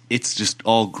falling, it's just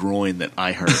all groin that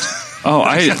I hurt.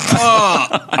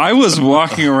 I was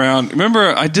walking around.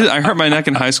 Remember, I hurt my neck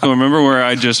in high school. Remember where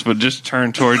I would just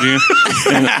turn toward you,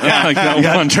 and like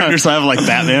that one turn time. yourself like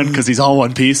Batman because he's all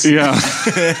one piece. Yeah,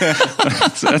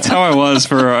 that's how I was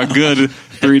for a good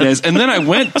 3 days, and then I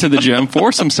went to the gym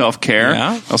for some self care.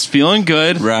 Yeah. I was feeling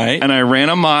good, Right. And I ran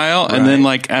a mile, and then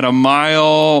like at a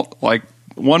mile, like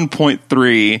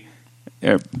 1.3,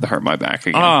 it hurt my back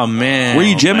again. Oh man. Where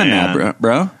you gymming at,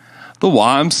 bro? The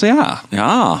YMCA.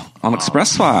 Yeah, on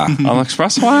Expressway. On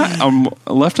Expressway, I'm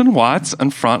left in Watts in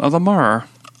front of the mirror.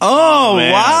 Oh,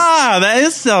 wow. That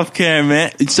is self-care,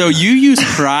 man. So you use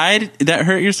Pride that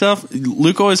hurt yourself?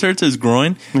 Luke always hurts his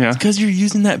groin. Yeah. It's because you're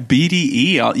using that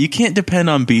BDE. You can't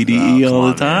depend on BDE all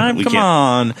the time. Come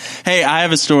on. Hey, I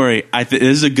have a story. This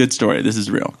is a good story. This is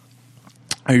real.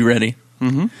 Are you ready?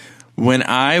 Mm-hmm. When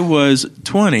I was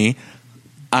 20...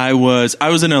 I was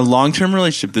in a long-term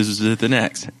relationship. This was with the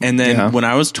next. And then when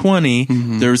I was 20,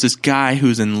 there was this guy who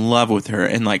was in love with her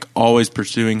and like always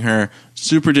pursuing her.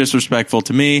 Super disrespectful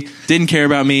to me. Didn't care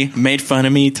about me. Made fun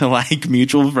of me to like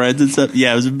mutual friends and stuff.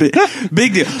 Yeah, it was a big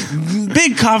deal.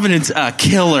 Big confidence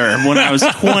killer when I was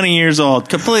 20 years old.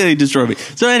 Completely destroyed me.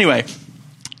 So anyway,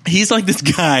 he's like this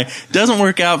guy. Doesn't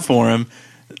work out for him.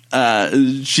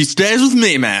 She stays with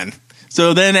me, man.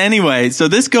 So then anyway, so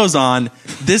this goes on.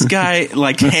 This guy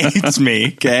like hates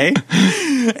me, okay?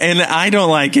 And I don't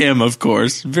like him, of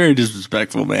course. Very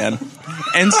disrespectful, man.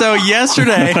 And so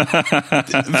yesterday,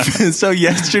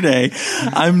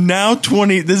 I'm now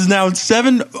 20. This is now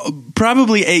 7,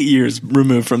 probably 8 years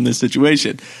removed from this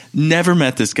situation. Never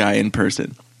met this guy in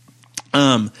person.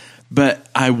 But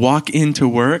I walk into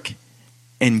work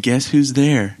and guess who's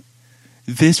there?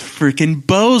 This freaking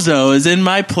bozo is in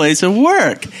my place of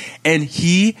work. And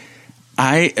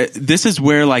this is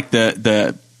where like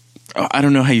the I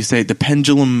don't know how you say it, the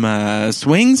pendulum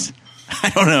swings.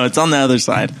 I don't know. It's on the other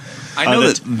side. I know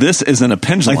that this isn't a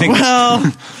pendulum.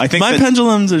 I think my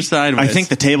pendulums are sideways. I think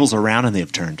the tables are round and they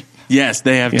have turned. Yes,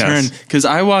 they have turned. Because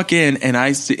I walk in and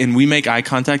and we make eye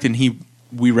contact and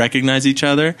we recognize each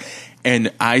other.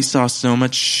 And I saw so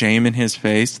much shame in his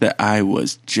face that I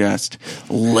was just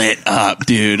lit up,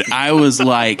 dude. I was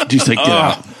like, just like,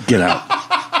 get out.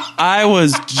 I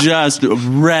was just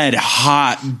red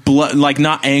hot, blood, like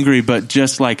not angry, but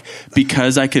just like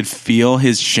because I could feel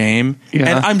his shame. Yeah.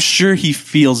 And I'm sure he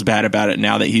feels bad about it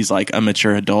now that he's like a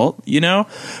mature adult, you know?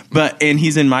 And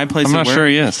he's in my place of work. I'm not sure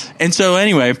he is. And so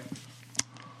anyway,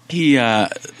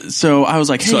 so I was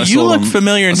like, hey, you look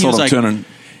familiar. And he was like,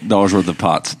 $200 worth of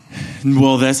pots.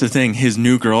 Well, that's the thing. His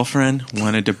new girlfriend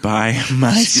wanted to buy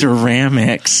my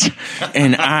ceramics,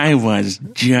 and I was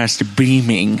just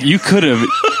beaming. You could have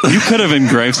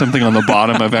engraved something on the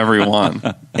bottom of every one,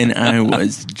 and I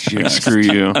was just screw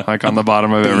you, like on the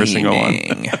bottom of every single one.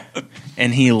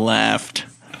 And he left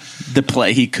the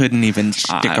play. He couldn't even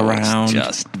stick around. Was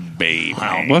just beaming.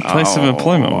 Wow. What place of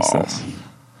employment was this?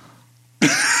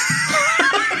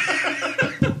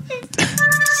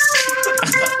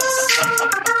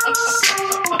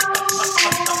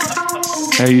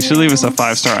 Hey, you should leave us a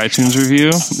 5-star iTunes review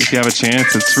if you have a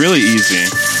chance. It's really easy.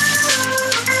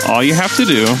 All you have to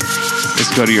do is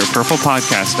go to your Purple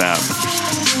Podcast app,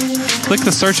 click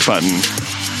the search button,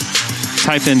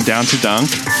 type in Down to Dunk,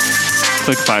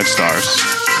 click 5 stars.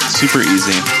 Super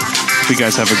easy. Hope you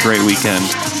guys have a great weekend.